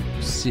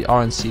 C,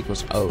 R and C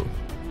equals O.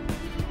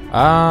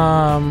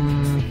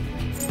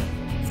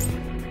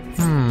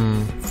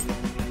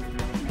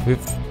 We've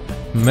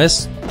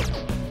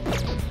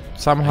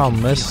somehow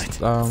missed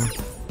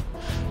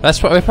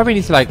that's what we probably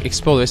need to like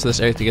explore the rest of this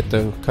area to get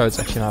the codes.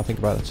 Actually, now I think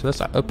about it, so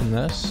let's open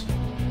this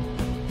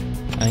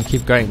and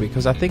keep going,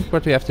 because I think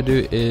what we have to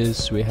do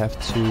is we have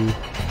to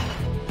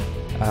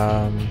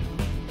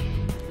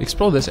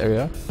explore this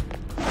area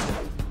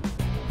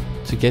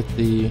to get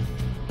the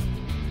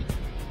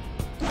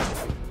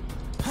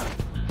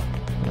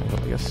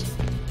I guess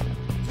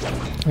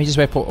let me just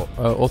wait for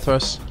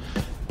Orthros.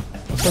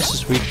 Orthros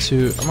is weak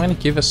to... I'm going to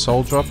give a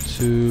soul drop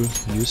to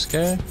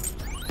Yusuke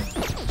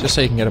just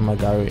so you can get a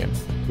Magarian,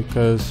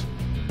 because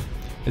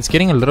it's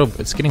getting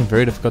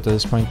very difficult at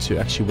this point to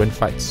actually win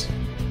fights.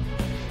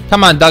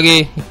 Come on,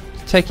 doggy, you're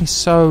taking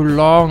so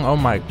long. Oh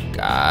my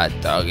god,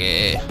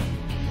 doggy,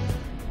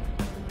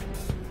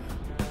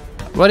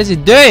 what is he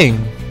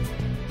doing?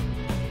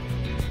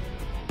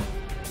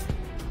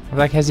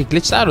 Like, has he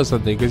glitched out or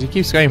something? Because he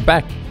keeps going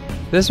back.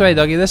 This way,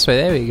 doggy, this way.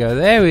 There we go,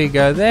 there we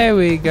go, there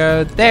we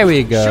go, there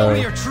we go. Show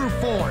me your true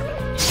form.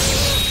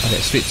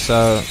 Okay, sweet.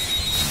 So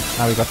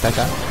now we got that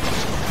guy.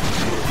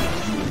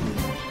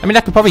 I mean,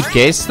 I could probably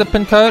guess the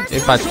pin code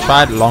if I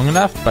tried long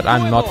enough, but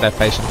I'm not that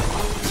patient.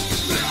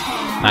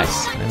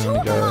 Nice. And then we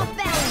go.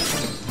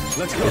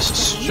 Just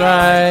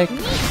strike.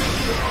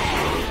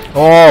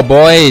 Oh,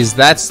 boys,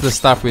 that's the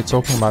stuff we're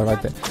talking about right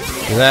there.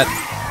 Do that.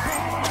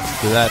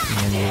 Do that. And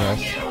then you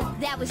guys.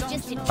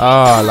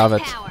 Oh, I love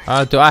it.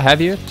 Do I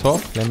have you?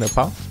 Talk. Let me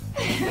pal.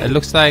 It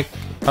looks like...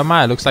 Oh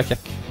my, it looks like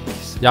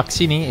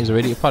Yaxini is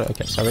already a part.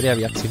 Okay, so I already have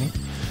Yaxini. Do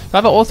I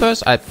have an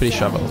Orthros? I'm pretty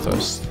sure I have an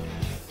Orthros.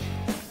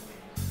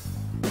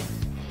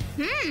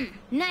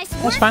 Nice.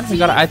 That's fine. We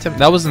got an item.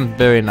 That wasn't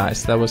very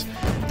nice. That was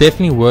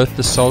definitely worth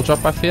the soul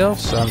drop, I feel.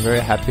 So I'm very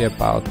happy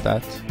about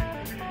that.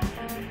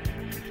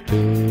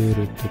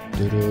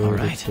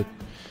 Alright.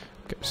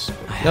 Okay, so,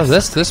 yeah,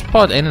 this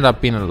part ended up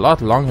being a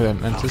lot longer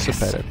than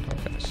anticipated.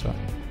 Okay, so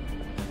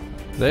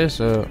there's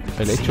a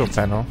electro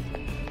panel.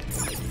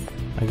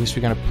 I guess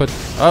we're gonna put...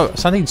 Oh,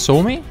 something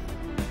saw me?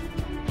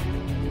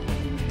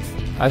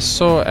 I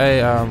saw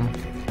a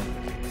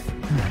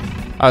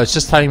Oh, it's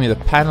just telling me the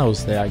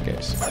panels there, I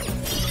guess.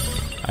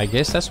 I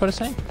guess that's what it's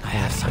saying.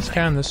 Let's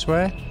carry on this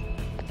way.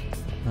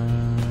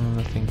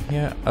 Nothing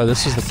here. Oh,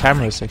 this is the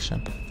camera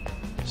section.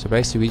 So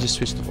basically, we just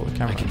switched off all the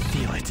cameras. I can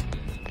feel it.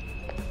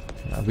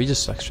 We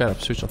just like straight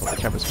up switched off all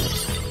the cameras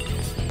first.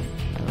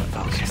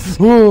 Focus.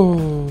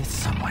 Whoa! It's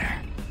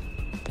somewhere.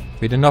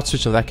 We did not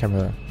switch off that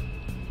camera though.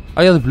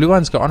 Oh yeah, the blue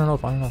ones go on and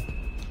off, on and off.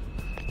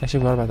 Actually,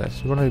 forgot about that.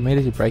 So we want to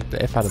immediately break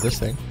the F out of this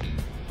thing.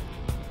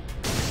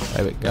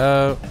 There we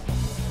go.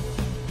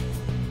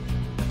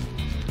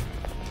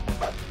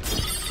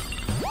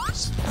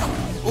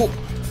 Ooh!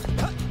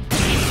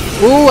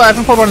 Ooh, I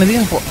haven't fought one of these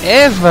in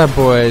forever,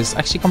 boys.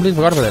 Actually, completely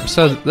forgot about them.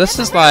 So this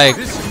is like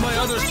This is my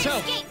other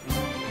self.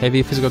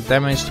 heavy physical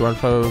damage to 1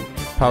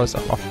 powers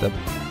up off the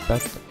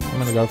back. I'm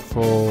gonna go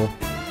for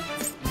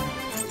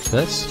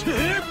this.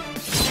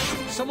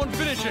 Someone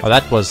finish it. Oh,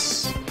 that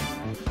was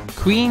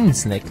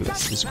Queen's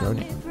Necklace is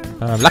groaning.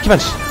 Lucky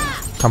Punch!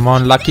 Come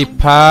on, Lucky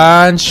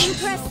Punch!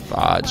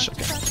 Fudge.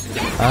 Okay.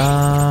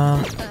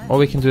 All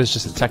we can do is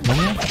just attack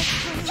minion.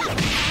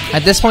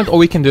 At this point, all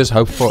we can do is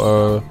hope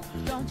for a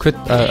crit.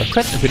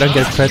 If we don't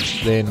get a crit,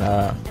 then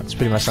that's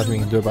pretty much nothing we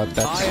can do about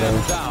that.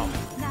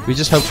 So we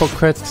just hope for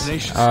crit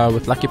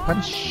with Lucky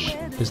Punch.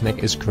 His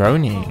neck is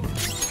groaning.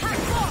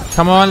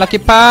 Come on, Lucky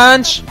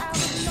Punch!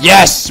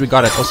 Yes, we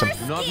got it.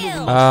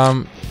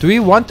 Awesome. Do we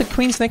want the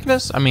Queen's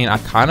Necklace? I mean, I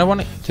kind of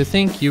want to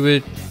think you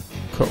would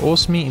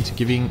coerce me into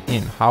giving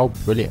in. How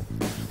brilliant.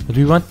 But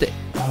we want the...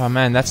 Oh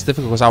man, that's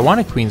difficult because I want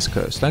a Queen's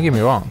Curse. Don't get me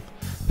wrong.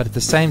 But at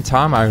the same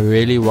time, I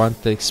really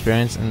want the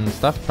experience and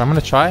stuff. But I'm going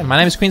to try. My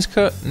name is Queen's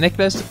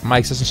Necklace. My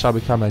existence shall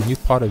become a new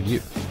part of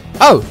you.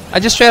 Oh, I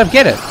just straight up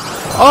get it.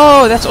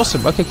 Oh, that's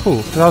awesome. Okay, cool.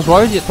 Because I was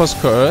worried it was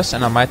curse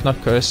and I might not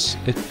curse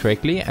it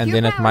correctly and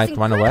then it might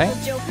run away.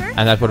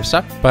 And that would have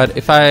sucked. But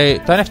if I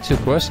don't have to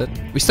coerce it,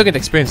 we still get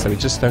experience though. We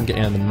just don't get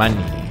any of the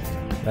money.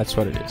 That's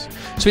what it is.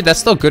 Sweet, that's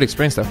still good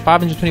experience though.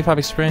 525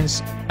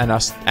 experience and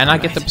I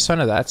get the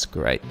persona. That's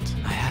great.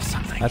 I have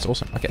something. That's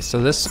awesome. Okay,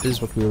 so this is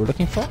what we were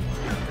looking for.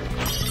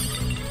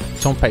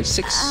 It's on page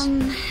 6.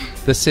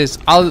 This says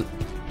L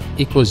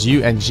equals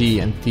U and G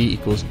and D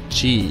equals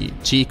G.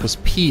 G equals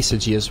P, so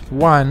G is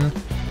 1.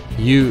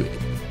 U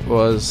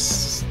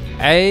was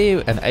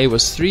A and A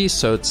was 3,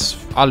 so it's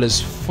L is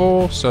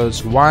 4, so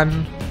it's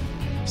 1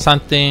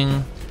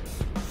 something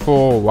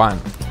 4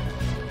 1.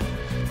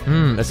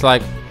 It's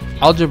like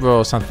algebra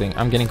or something.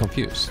 I'm getting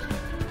confused.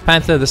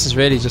 Panther, this is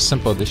really just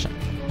simple addition.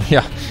 Yeah.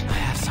 I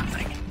have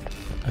something.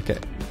 Okay.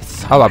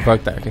 Oh, I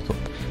broke that. Okay, cool.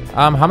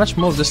 How much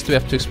more of this do we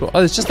have to explore? Oh,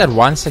 there's just that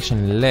one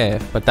section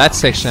left, but that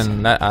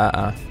section,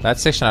 that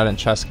section I don't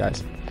trust,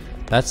 guys.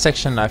 That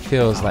section I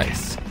feel is like,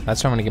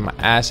 that's where I'm gonna get my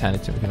ass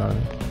handed to me. You know what I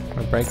mean? I'm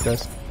gonna break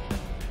this.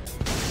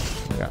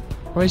 Yeah.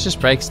 Always just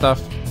break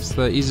stuff. It's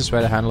the easiest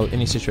way to handle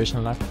any situation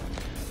in life.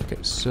 Okay,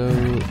 so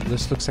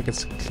this looks like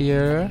it's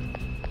clear.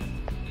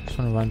 Just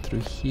wanna run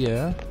through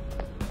here.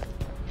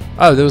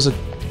 Oh, there was an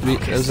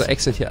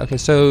exit here. Okay,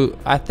 so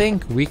I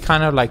think we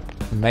kind of like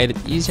made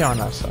it easier on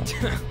ourselves.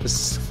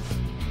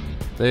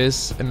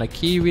 There's a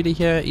key reader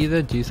here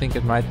either. Do you think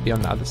it might be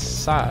on the other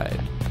side?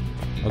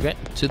 Okay,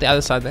 to the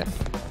other side then.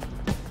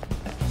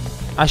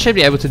 I should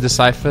be able to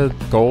decipher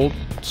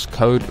Gold's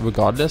code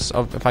regardless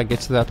of if I get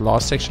to that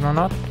last section or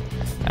not.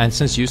 And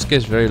since Yusuke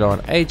is very low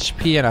on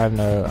HP and I have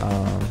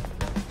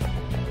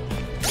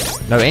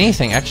no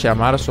anything, actually I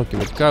might as well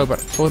give it a go. But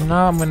for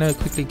now I'm gonna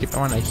quickly get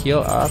on a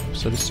heal up.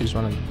 So let's use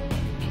one of...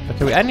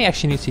 Okay, we only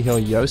actually need to heal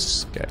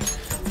Yosuke.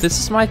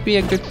 This might be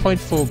a good point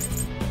for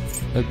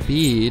a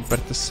bead, but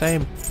at the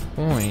same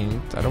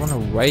point I don't want to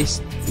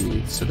waste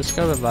beads, so let's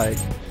go with like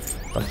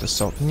Dr.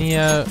 Salt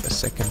Neo, a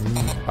second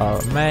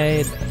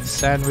maid, a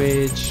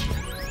sandwich,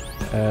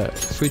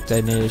 fruit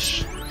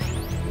Danish,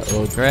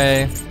 Earl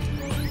Grey,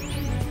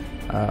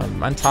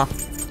 Manta,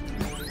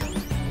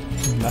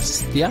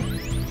 Nastia,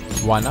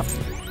 1 up,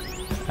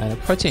 and a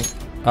protein.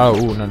 Oh,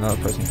 ooh, no, not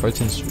a protein.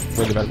 Protein's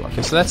really valuable.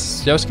 Okay, so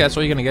that's Yosuke, that's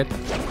all you're gonna get.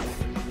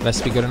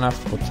 Let's be good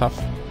enough or tough.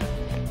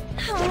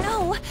 Oh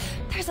no!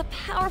 There's a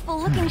powerful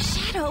looking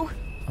shadow.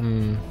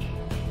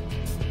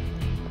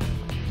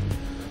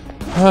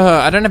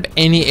 I don't have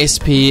any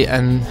SP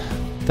and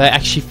they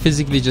actually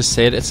physically just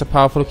said it's a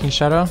powerful looking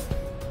shadow.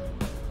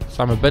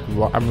 So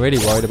I'm really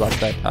worried about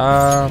that.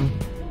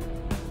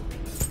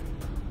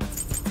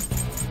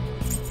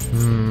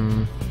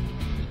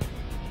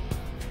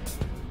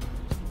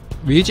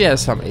 Ryuji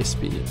has some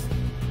SP.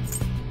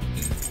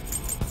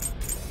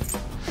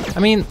 I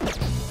mean,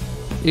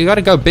 you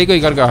gotta go big or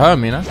you gotta go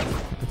home, you know?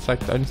 It's like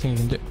the only thing you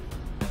can do.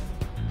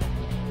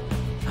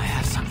 I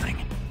have something.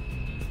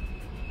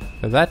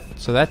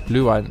 So that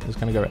blue one is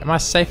gonna go. Am I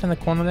safe in the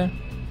corner there?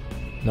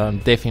 No, I'm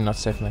definitely not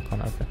safe in the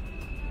corner. Okay.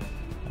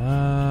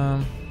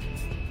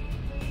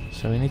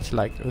 So we need to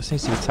like. This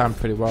needs to be timed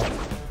pretty well.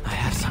 I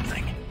have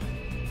something.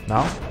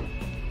 Now.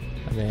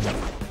 Okay.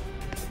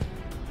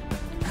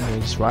 Okay,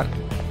 just run.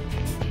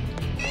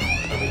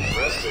 I'm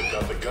impressed they've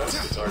got the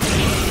guts to target.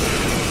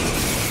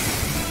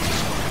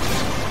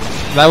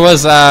 That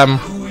was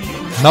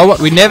no, what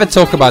we never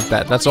talk about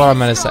that. That's all I'm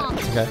gonna say.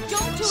 Okay.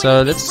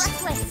 So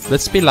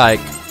let's be like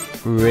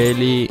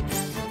really.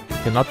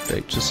 Okay, not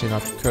big. Just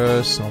not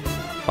curse, not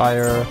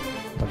fire,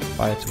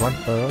 Fire to 1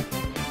 foe.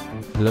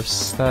 Lift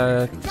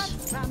stat.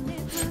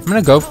 I'm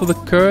gonna go for the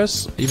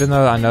curse, even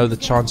though I know the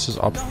chances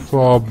are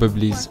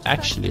probably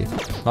actually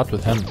not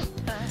with him.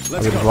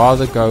 I would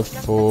rather go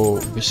for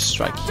Vicious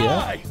Strike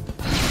here.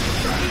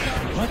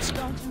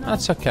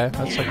 That's okay,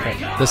 that's okay.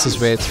 This is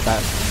where it's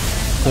bad.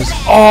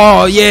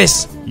 Oh,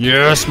 yes!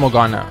 Yes,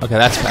 Morgana. Okay,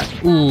 that's bad.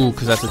 Ooh,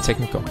 because that's a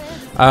technical.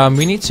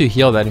 We need to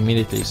heal that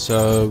immediately.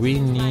 So we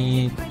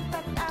need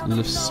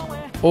lifts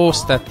or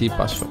stat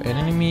debuffs for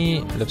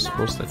enemy. Lifts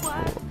or stat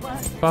for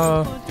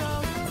foe.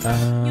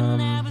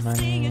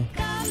 Money.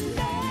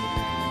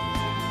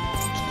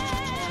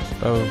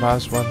 Oh,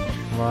 Vaz one.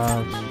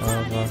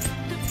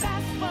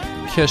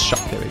 Cure Shock.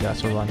 There we go.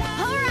 That's what we want.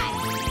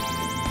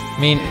 I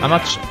mean, I'm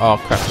not. Oh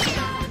crap!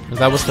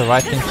 That was the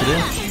right thing to do.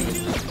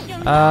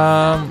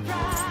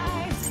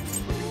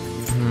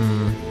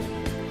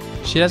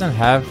 She doesn't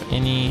have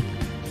any.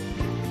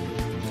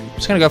 I'm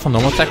just gonna go for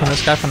normal attack on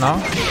this guy for now.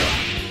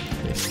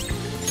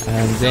 Yes.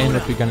 And then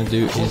what we're gonna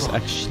do is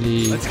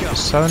actually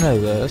persona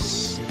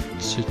this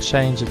to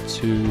change it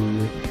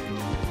to.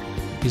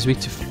 He's weak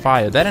to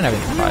fire. They don't have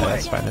any fire.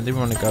 That's fine. And then we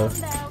want to go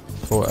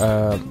for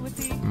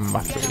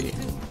Muffrey.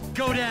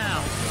 Go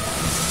down.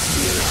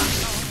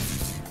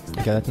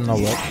 Okay, that did not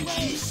work.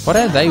 What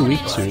are they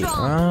weak to?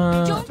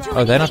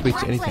 Oh, they're not weak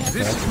to anything.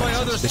 Okay,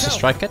 let's just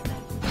strike it.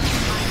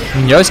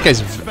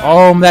 Yosuke's.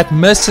 Oh, that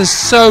miss is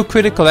so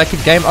critical. That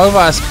could game over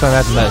us for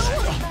that miss.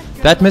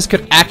 That miss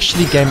could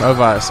actually game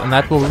over us, and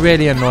that will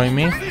really annoy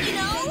me.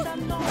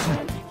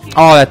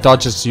 Oh, that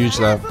dodge is huge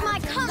though.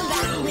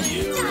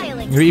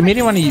 We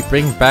immediately want to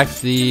bring back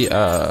the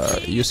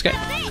Yosuke,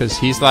 because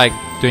he's like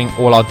doing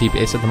all our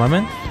DPS at the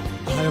moment.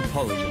 I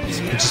apologize.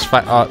 Just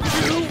fight.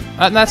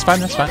 That's fine.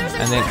 That's fine.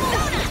 And then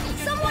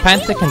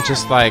Panther can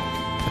just like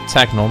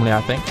attack normally,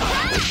 I think.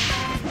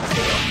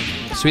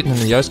 Sweet, and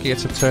then the Yosuke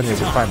gets a turn. We'll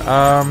be fine.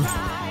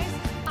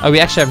 Oh, we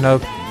actually have no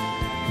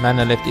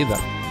mana left either.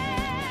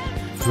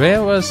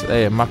 Where was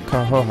a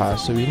Makahoha?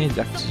 So we need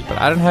that, but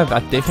I don't have. I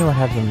definitely won't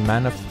have the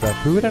mana for that.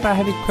 Who did I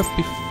have equipped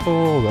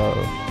before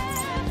though?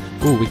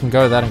 Ooh, we can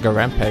go that and go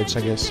Rampage,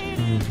 I guess.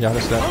 Yeah,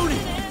 let's do that.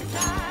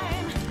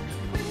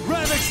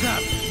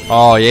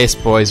 Oh yes,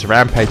 boys,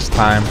 Rampage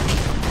time.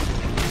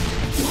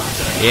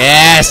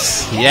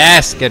 Yes,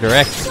 yes, get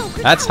wrecked.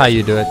 That's how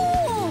you do it.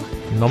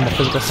 Normal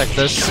physical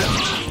sectors.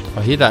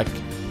 Oh, he like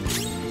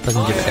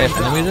doesn't give F,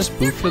 and then we just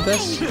boot for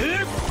this.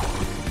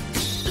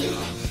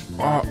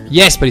 Oh,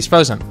 yes, but he's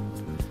frozen.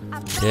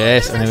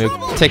 Yes, and then we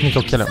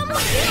technical kill him.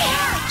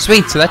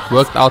 Sweet, so that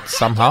worked out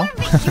somehow.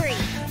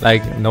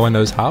 Like, no one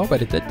knows how,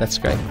 but it did. That's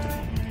great.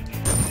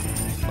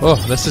 Oh,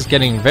 this is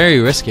getting very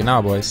risky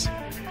now, boys.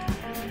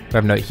 We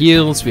have no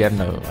heals, we have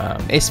no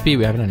SP,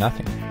 we have no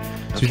nothing.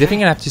 So we're definitely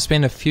going to have to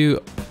spend a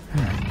few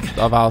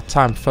of our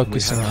time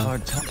focusing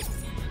on...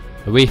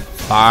 We're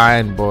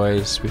fine,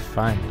 boys. We're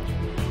fine.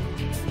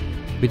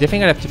 We're definitely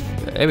going to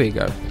have to... There we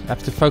go.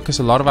 Have to focus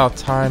a lot of our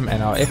time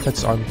and our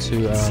efforts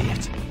onto...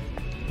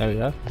 there we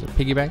go.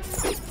 Piggy bank.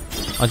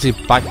 Onto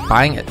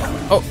buying it.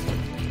 Oh!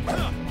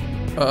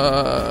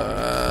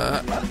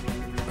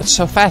 It's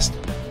so fast.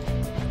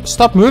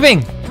 Stop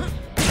moving.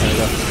 There we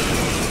go.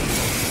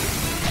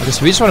 Okay,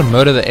 so we just want to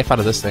murder the F out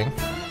of this thing.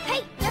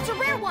 Hey, that's a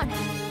rare one.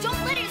 Don't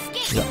let it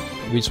escape. Yeah,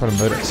 we just want to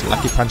murder it. So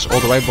lucky punch all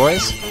the way,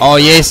 boys. Oh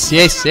yes,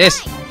 yes,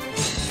 yes.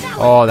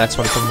 Oh, that's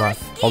what I'm talking about.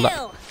 Hold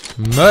up.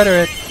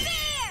 Murder it.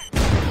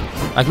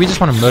 Like, we just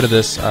want to murder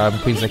this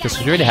Queen's Necklace.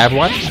 We already have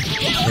one.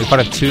 We've got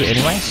a 2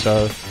 anyway,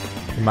 so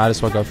we might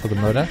as well go for the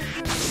murder.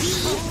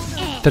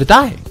 Did it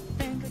die?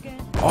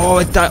 Oh,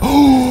 it died.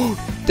 Oh,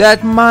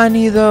 that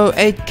money though,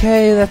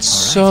 8k. That's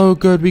so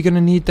good. We're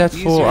gonna need that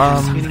for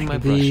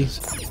the.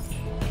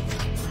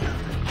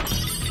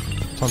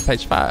 It's on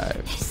page 5.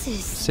 It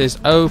says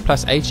O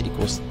plus H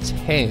equals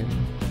 10.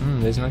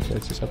 There's no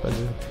case.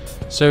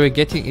 So we're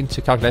getting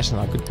into calculation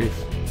now. Good grief.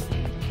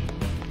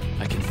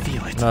 I can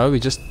feel it. No, we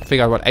just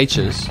figure out what H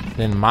is,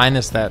 then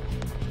minus that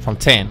from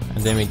 10,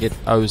 and then we get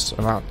O's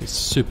amount. It's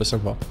super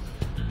simple.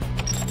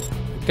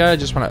 Okay, I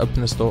just want to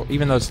open this door,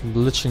 even though it's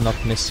literally not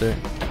necessary.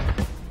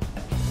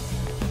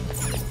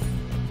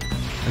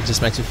 It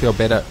just makes me feel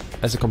better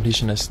as a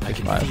completionist. I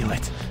can feel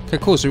it. Okay,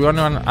 cool. So we want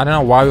to run, I don't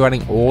know why we're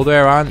running all the way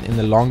around in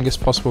the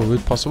longest possible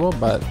route possible,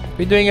 but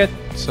we're doing it.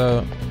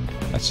 So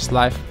that's just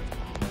life.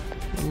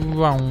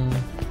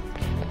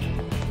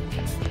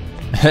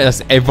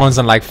 Everyone's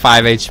on like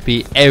 5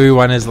 HP.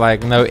 Everyone is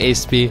like no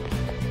SP.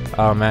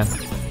 Oh man.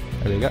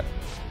 There we go.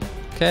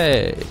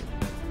 Okay.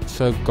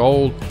 So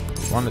gold.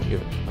 Wanted to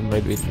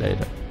maybe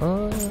later.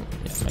 Yeah,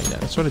 maybe. I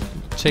just want to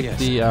check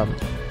the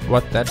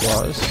what that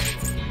was.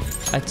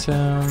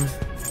 Item.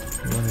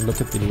 I'm gonna look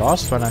at the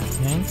last one, I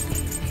think.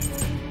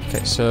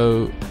 Okay,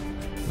 so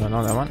no,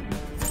 not that one.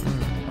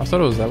 I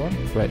thought it was that one.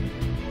 Wait.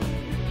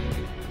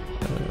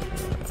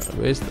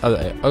 Where's the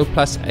other? O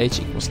plus H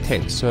equals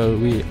 10. So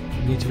we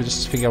need to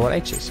just figure out what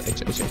H is.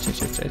 H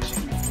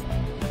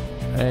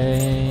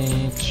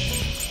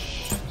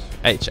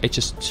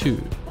is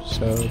 2.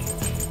 So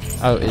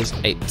O is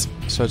 8.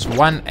 So it's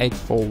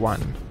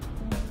 1841.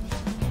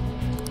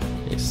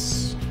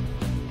 Yes.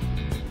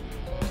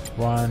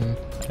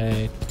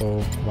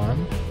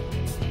 1841.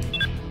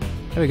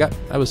 There we go.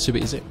 That was super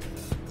easy.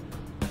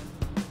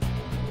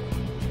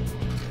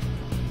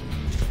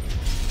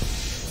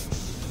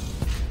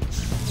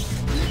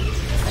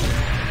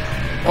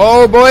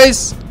 Oh,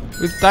 boys!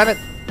 We've done it.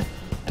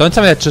 Don't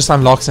tell me that just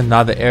unlocks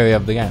another area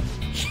of the game.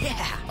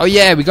 Yeah. Oh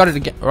yeah, we got it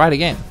again, right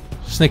again.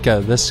 Snicker,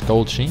 this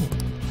gold sheen.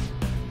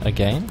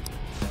 Again?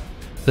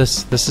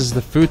 This is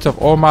the fruit of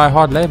all my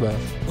hard labor.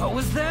 What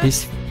was that? He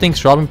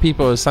thinks robbing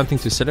people is something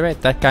to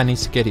celebrate. That guy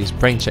needs to get his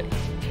brain checked.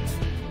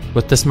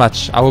 With this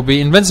much, I will be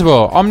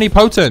invincible,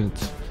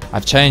 omnipotent.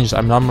 I've changed.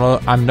 I'm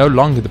no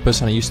longer the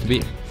person I used to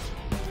be.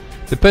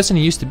 The person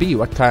he used to be,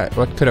 what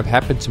could have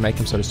happened to make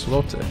him so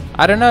slaughtered?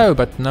 I don't know,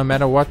 but no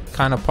matter what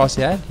kind of past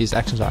he had, his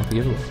actions are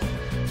unforgivable.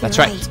 That's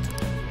right.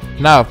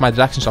 Now, if my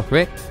deductions are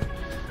correct,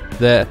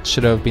 that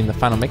should have been the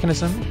final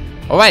mechanism.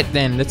 Alright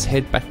then, let's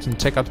head back and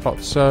check out the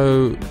plot.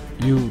 So,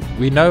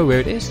 we know where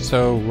it is,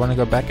 so wanna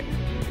go back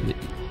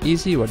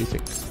easy? What do you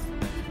think?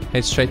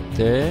 Head straight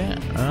there.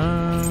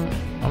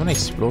 I wanna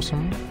explore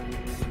some.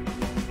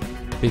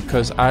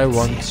 Because I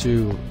want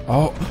to...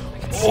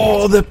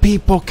 Oh, the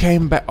people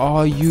came back.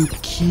 Are you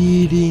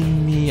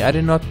kidding me? I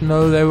did not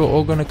know they were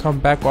all gonna come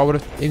back. I would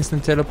have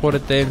instant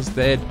teleported there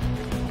instead.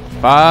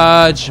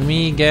 Fudge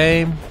me,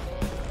 game.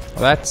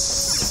 Well, that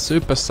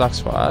super sucks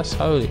for us.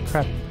 Holy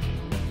crap.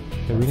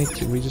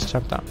 Okay, we just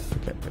jumped down.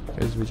 Okay,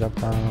 because we jump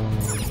down.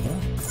 Yeah.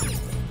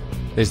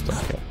 There's the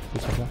okay. We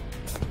jump down.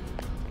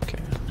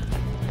 Okay.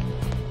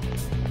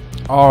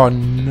 Oh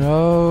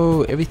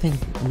no, everything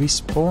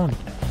respawned.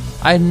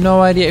 I had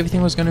no idea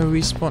everything was gonna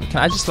respawn. Can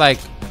I just like...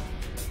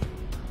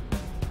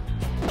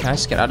 Can I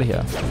just get out of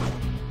here?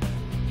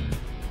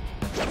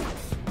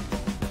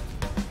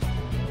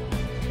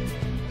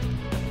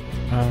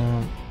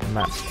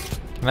 Map.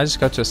 Can I just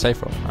go to a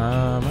safe room?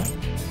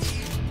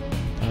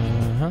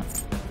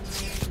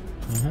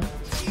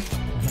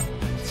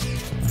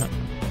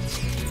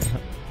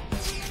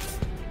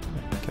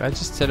 Can I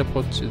just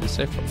teleport to the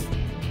safe room?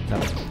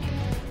 No.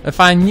 If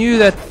I knew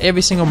that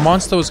every single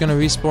monster was gonna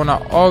respawn,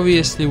 I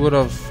obviously would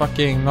have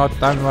fucking not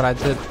done what I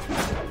did.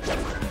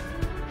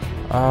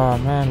 Oh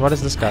man, what is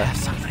this guy?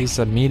 He's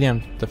a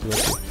medium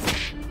difficulty.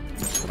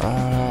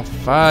 Ah,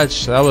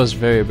 fudge. That was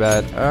very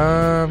bad.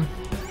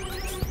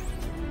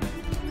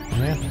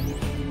 Yeah.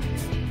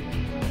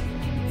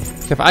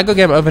 If I go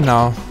game over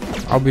now,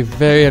 I'll be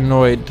very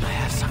annoyed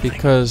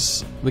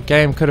because the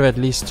game could have at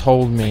least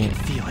told me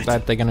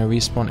that they're gonna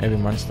respawn every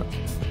monster.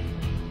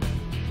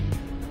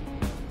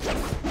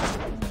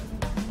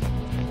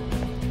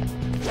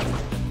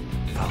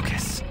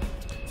 Focus.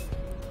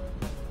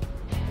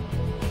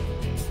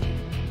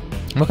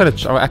 I'm not gonna.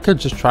 I could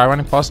just try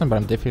running past him, but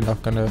I'm definitely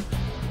not gonna.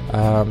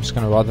 I'm just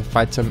gonna rather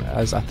fight him,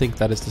 as I think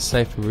that is the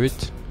safer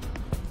route.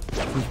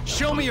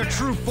 Show me your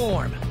true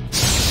form.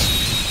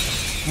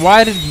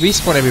 Why did it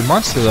respawn every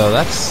monster though?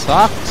 That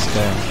sucks,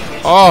 man.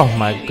 Oh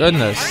my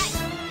goodness.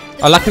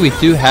 Oh, luckily we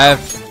do have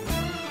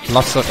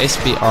lots of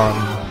SP on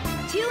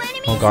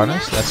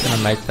Morganas. That's gonna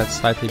make that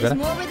slightly better.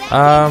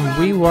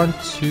 We want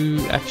to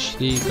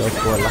actually go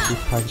for a lucky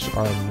punch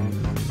on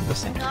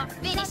this thing.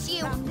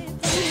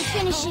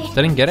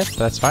 Didn't get it, but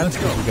that's fine. We're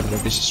gonna go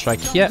vicious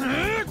strike here.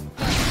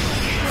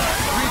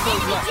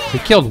 We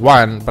killed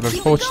one, but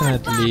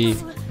unfortunately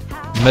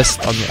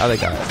missed on the other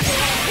guy.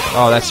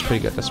 Oh, that's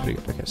pretty good. That's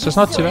pretty good. Okay, so it's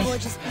not too bad.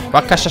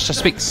 Wakashasha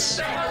speaks.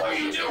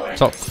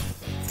 Talk.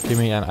 Give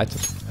me an item.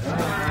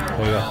 There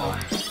we go.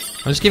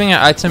 I'm just giving an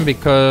item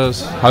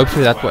because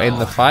hopefully that will end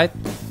the fight,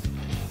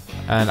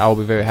 and I will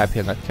be very happy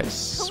in that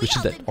case. Which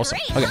it did. Awesome.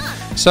 Okay.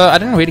 So I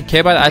didn't really care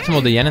about the item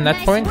or the yen in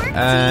that point,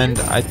 and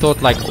I thought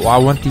like, I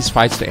want these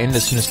fights to end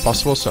as soon as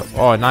possible. So,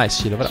 oh, nice.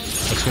 She leveled up.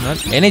 What's going on?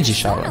 Energy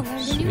shower.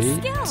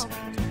 Sweet.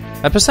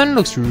 That persona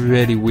looks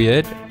really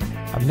weird.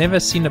 I've never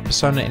seen a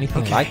persona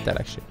anything like that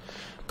actually.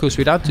 Cool, so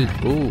we're down to...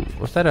 Ooh,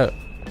 was that a...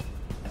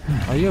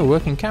 Are you a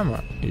working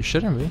camera? You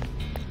shouldn't be.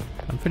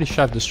 I'm pretty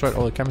sure I've destroyed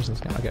all the cameras in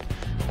this game. Okay,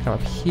 come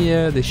up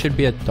here. There should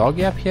be a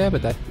doggy up here,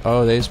 but that...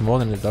 Oh, there's more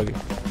than a doggy.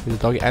 There's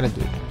a doggy and a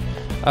dude.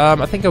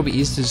 I think it'll be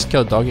easy to just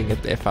kill a doggy and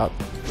get the F out.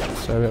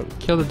 So we'll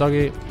kill the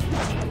doggy.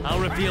 I'll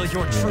reveal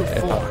your true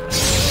form.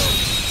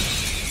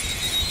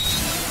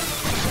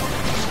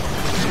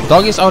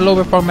 Doggies are a little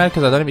bit problematic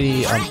because I don't have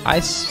any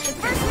ice.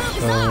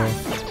 So...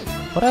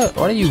 What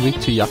are you weak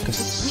to,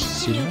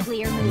 Yakasuna?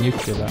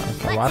 Nuclear.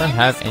 Okay, well, I don't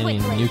have any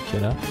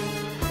nuclear.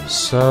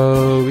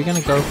 So we're gonna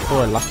go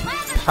for a lucky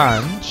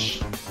punch.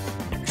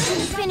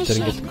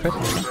 Didn't get the crit.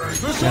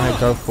 We're gonna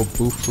go for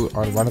Bufu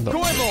on one of the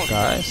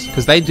guys.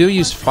 Because they do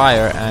use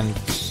fire and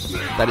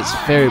that is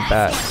very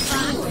bad.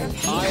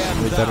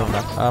 We don't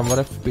know. What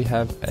if we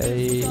have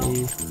a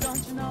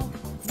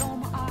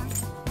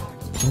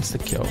insta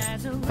kill?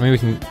 I mean we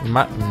can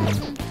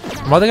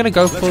I'm either gonna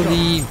go for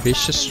the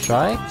vicious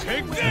strike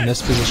in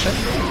this position.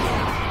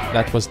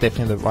 That was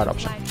definitely the right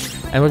option.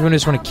 And we're gonna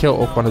just want to kill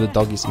off one of the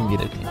doggies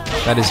immediately.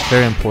 That is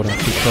very important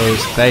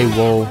because they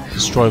will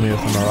destroy me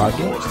with a Mirage.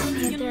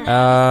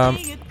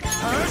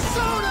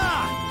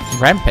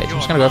 Rampage. I'm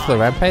just gonna go for the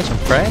rampage and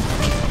pray.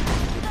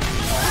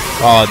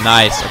 Oh,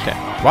 nice. Okay.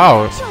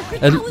 Wow.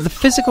 The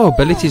physical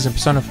abilities in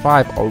Persona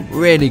 5 are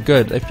really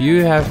good. If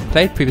you have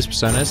played previous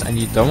Personas and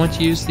you don't want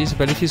to use these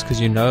abilities because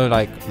you know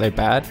like they're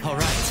bad,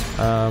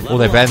 or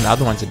they're bad in the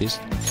other ones at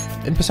least,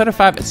 in Persona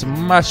 5 it's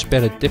much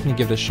better. Definitely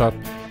give it a shot.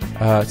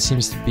 It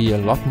seems to be a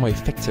lot more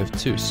effective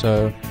too,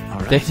 so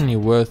definitely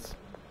worth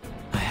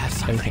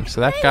everything.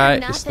 So that guy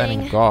is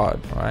standing guard,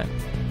 right?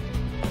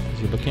 Is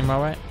he looking my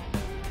way?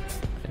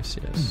 Yes,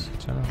 he is.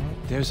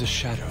 There's a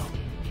shadow.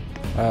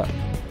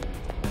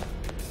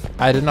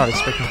 I did not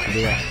expect him to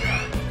do that.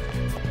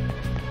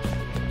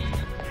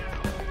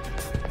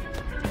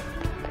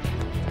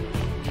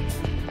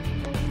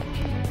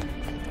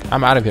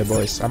 I'm out of here,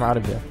 boys. I'm out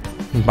of here.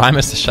 Bye,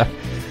 Mr. Shark.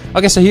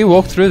 Okay, so he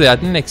walked through there. I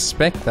didn't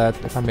expect that,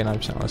 if I'm being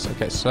 100% honest.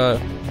 Okay, so...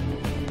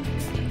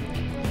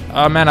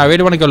 Oh man, I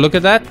really want to go look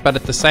at that, but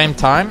at the same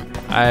time,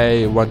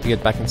 I want to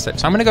get back and save.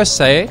 So I'm going to go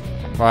save,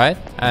 right?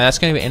 And that's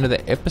going to be the end of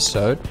the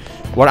episode.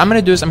 What I'm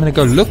going to do is I'm going to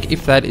go look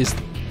if that is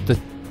the,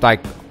 like,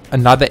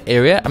 another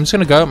area. I'm just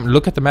going to go and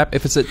look at the map.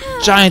 If it's a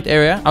giant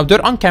area, I'll do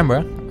it on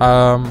camera.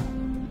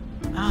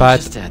 But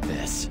just add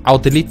this. I'll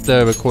delete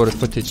the recorded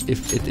footage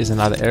if it is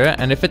another area,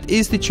 and if it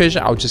is the treasure,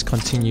 I'll just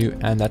continue,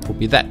 and that will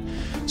be that.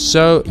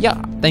 So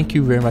yeah, thank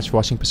you very much for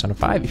watching Persona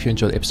 5. If you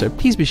enjoyed the episode,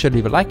 please be sure to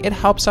leave a like. It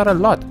helps out a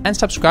lot, and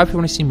subscribe if you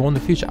want to see more in the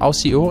future. I'll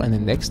see you all in the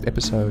next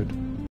episode.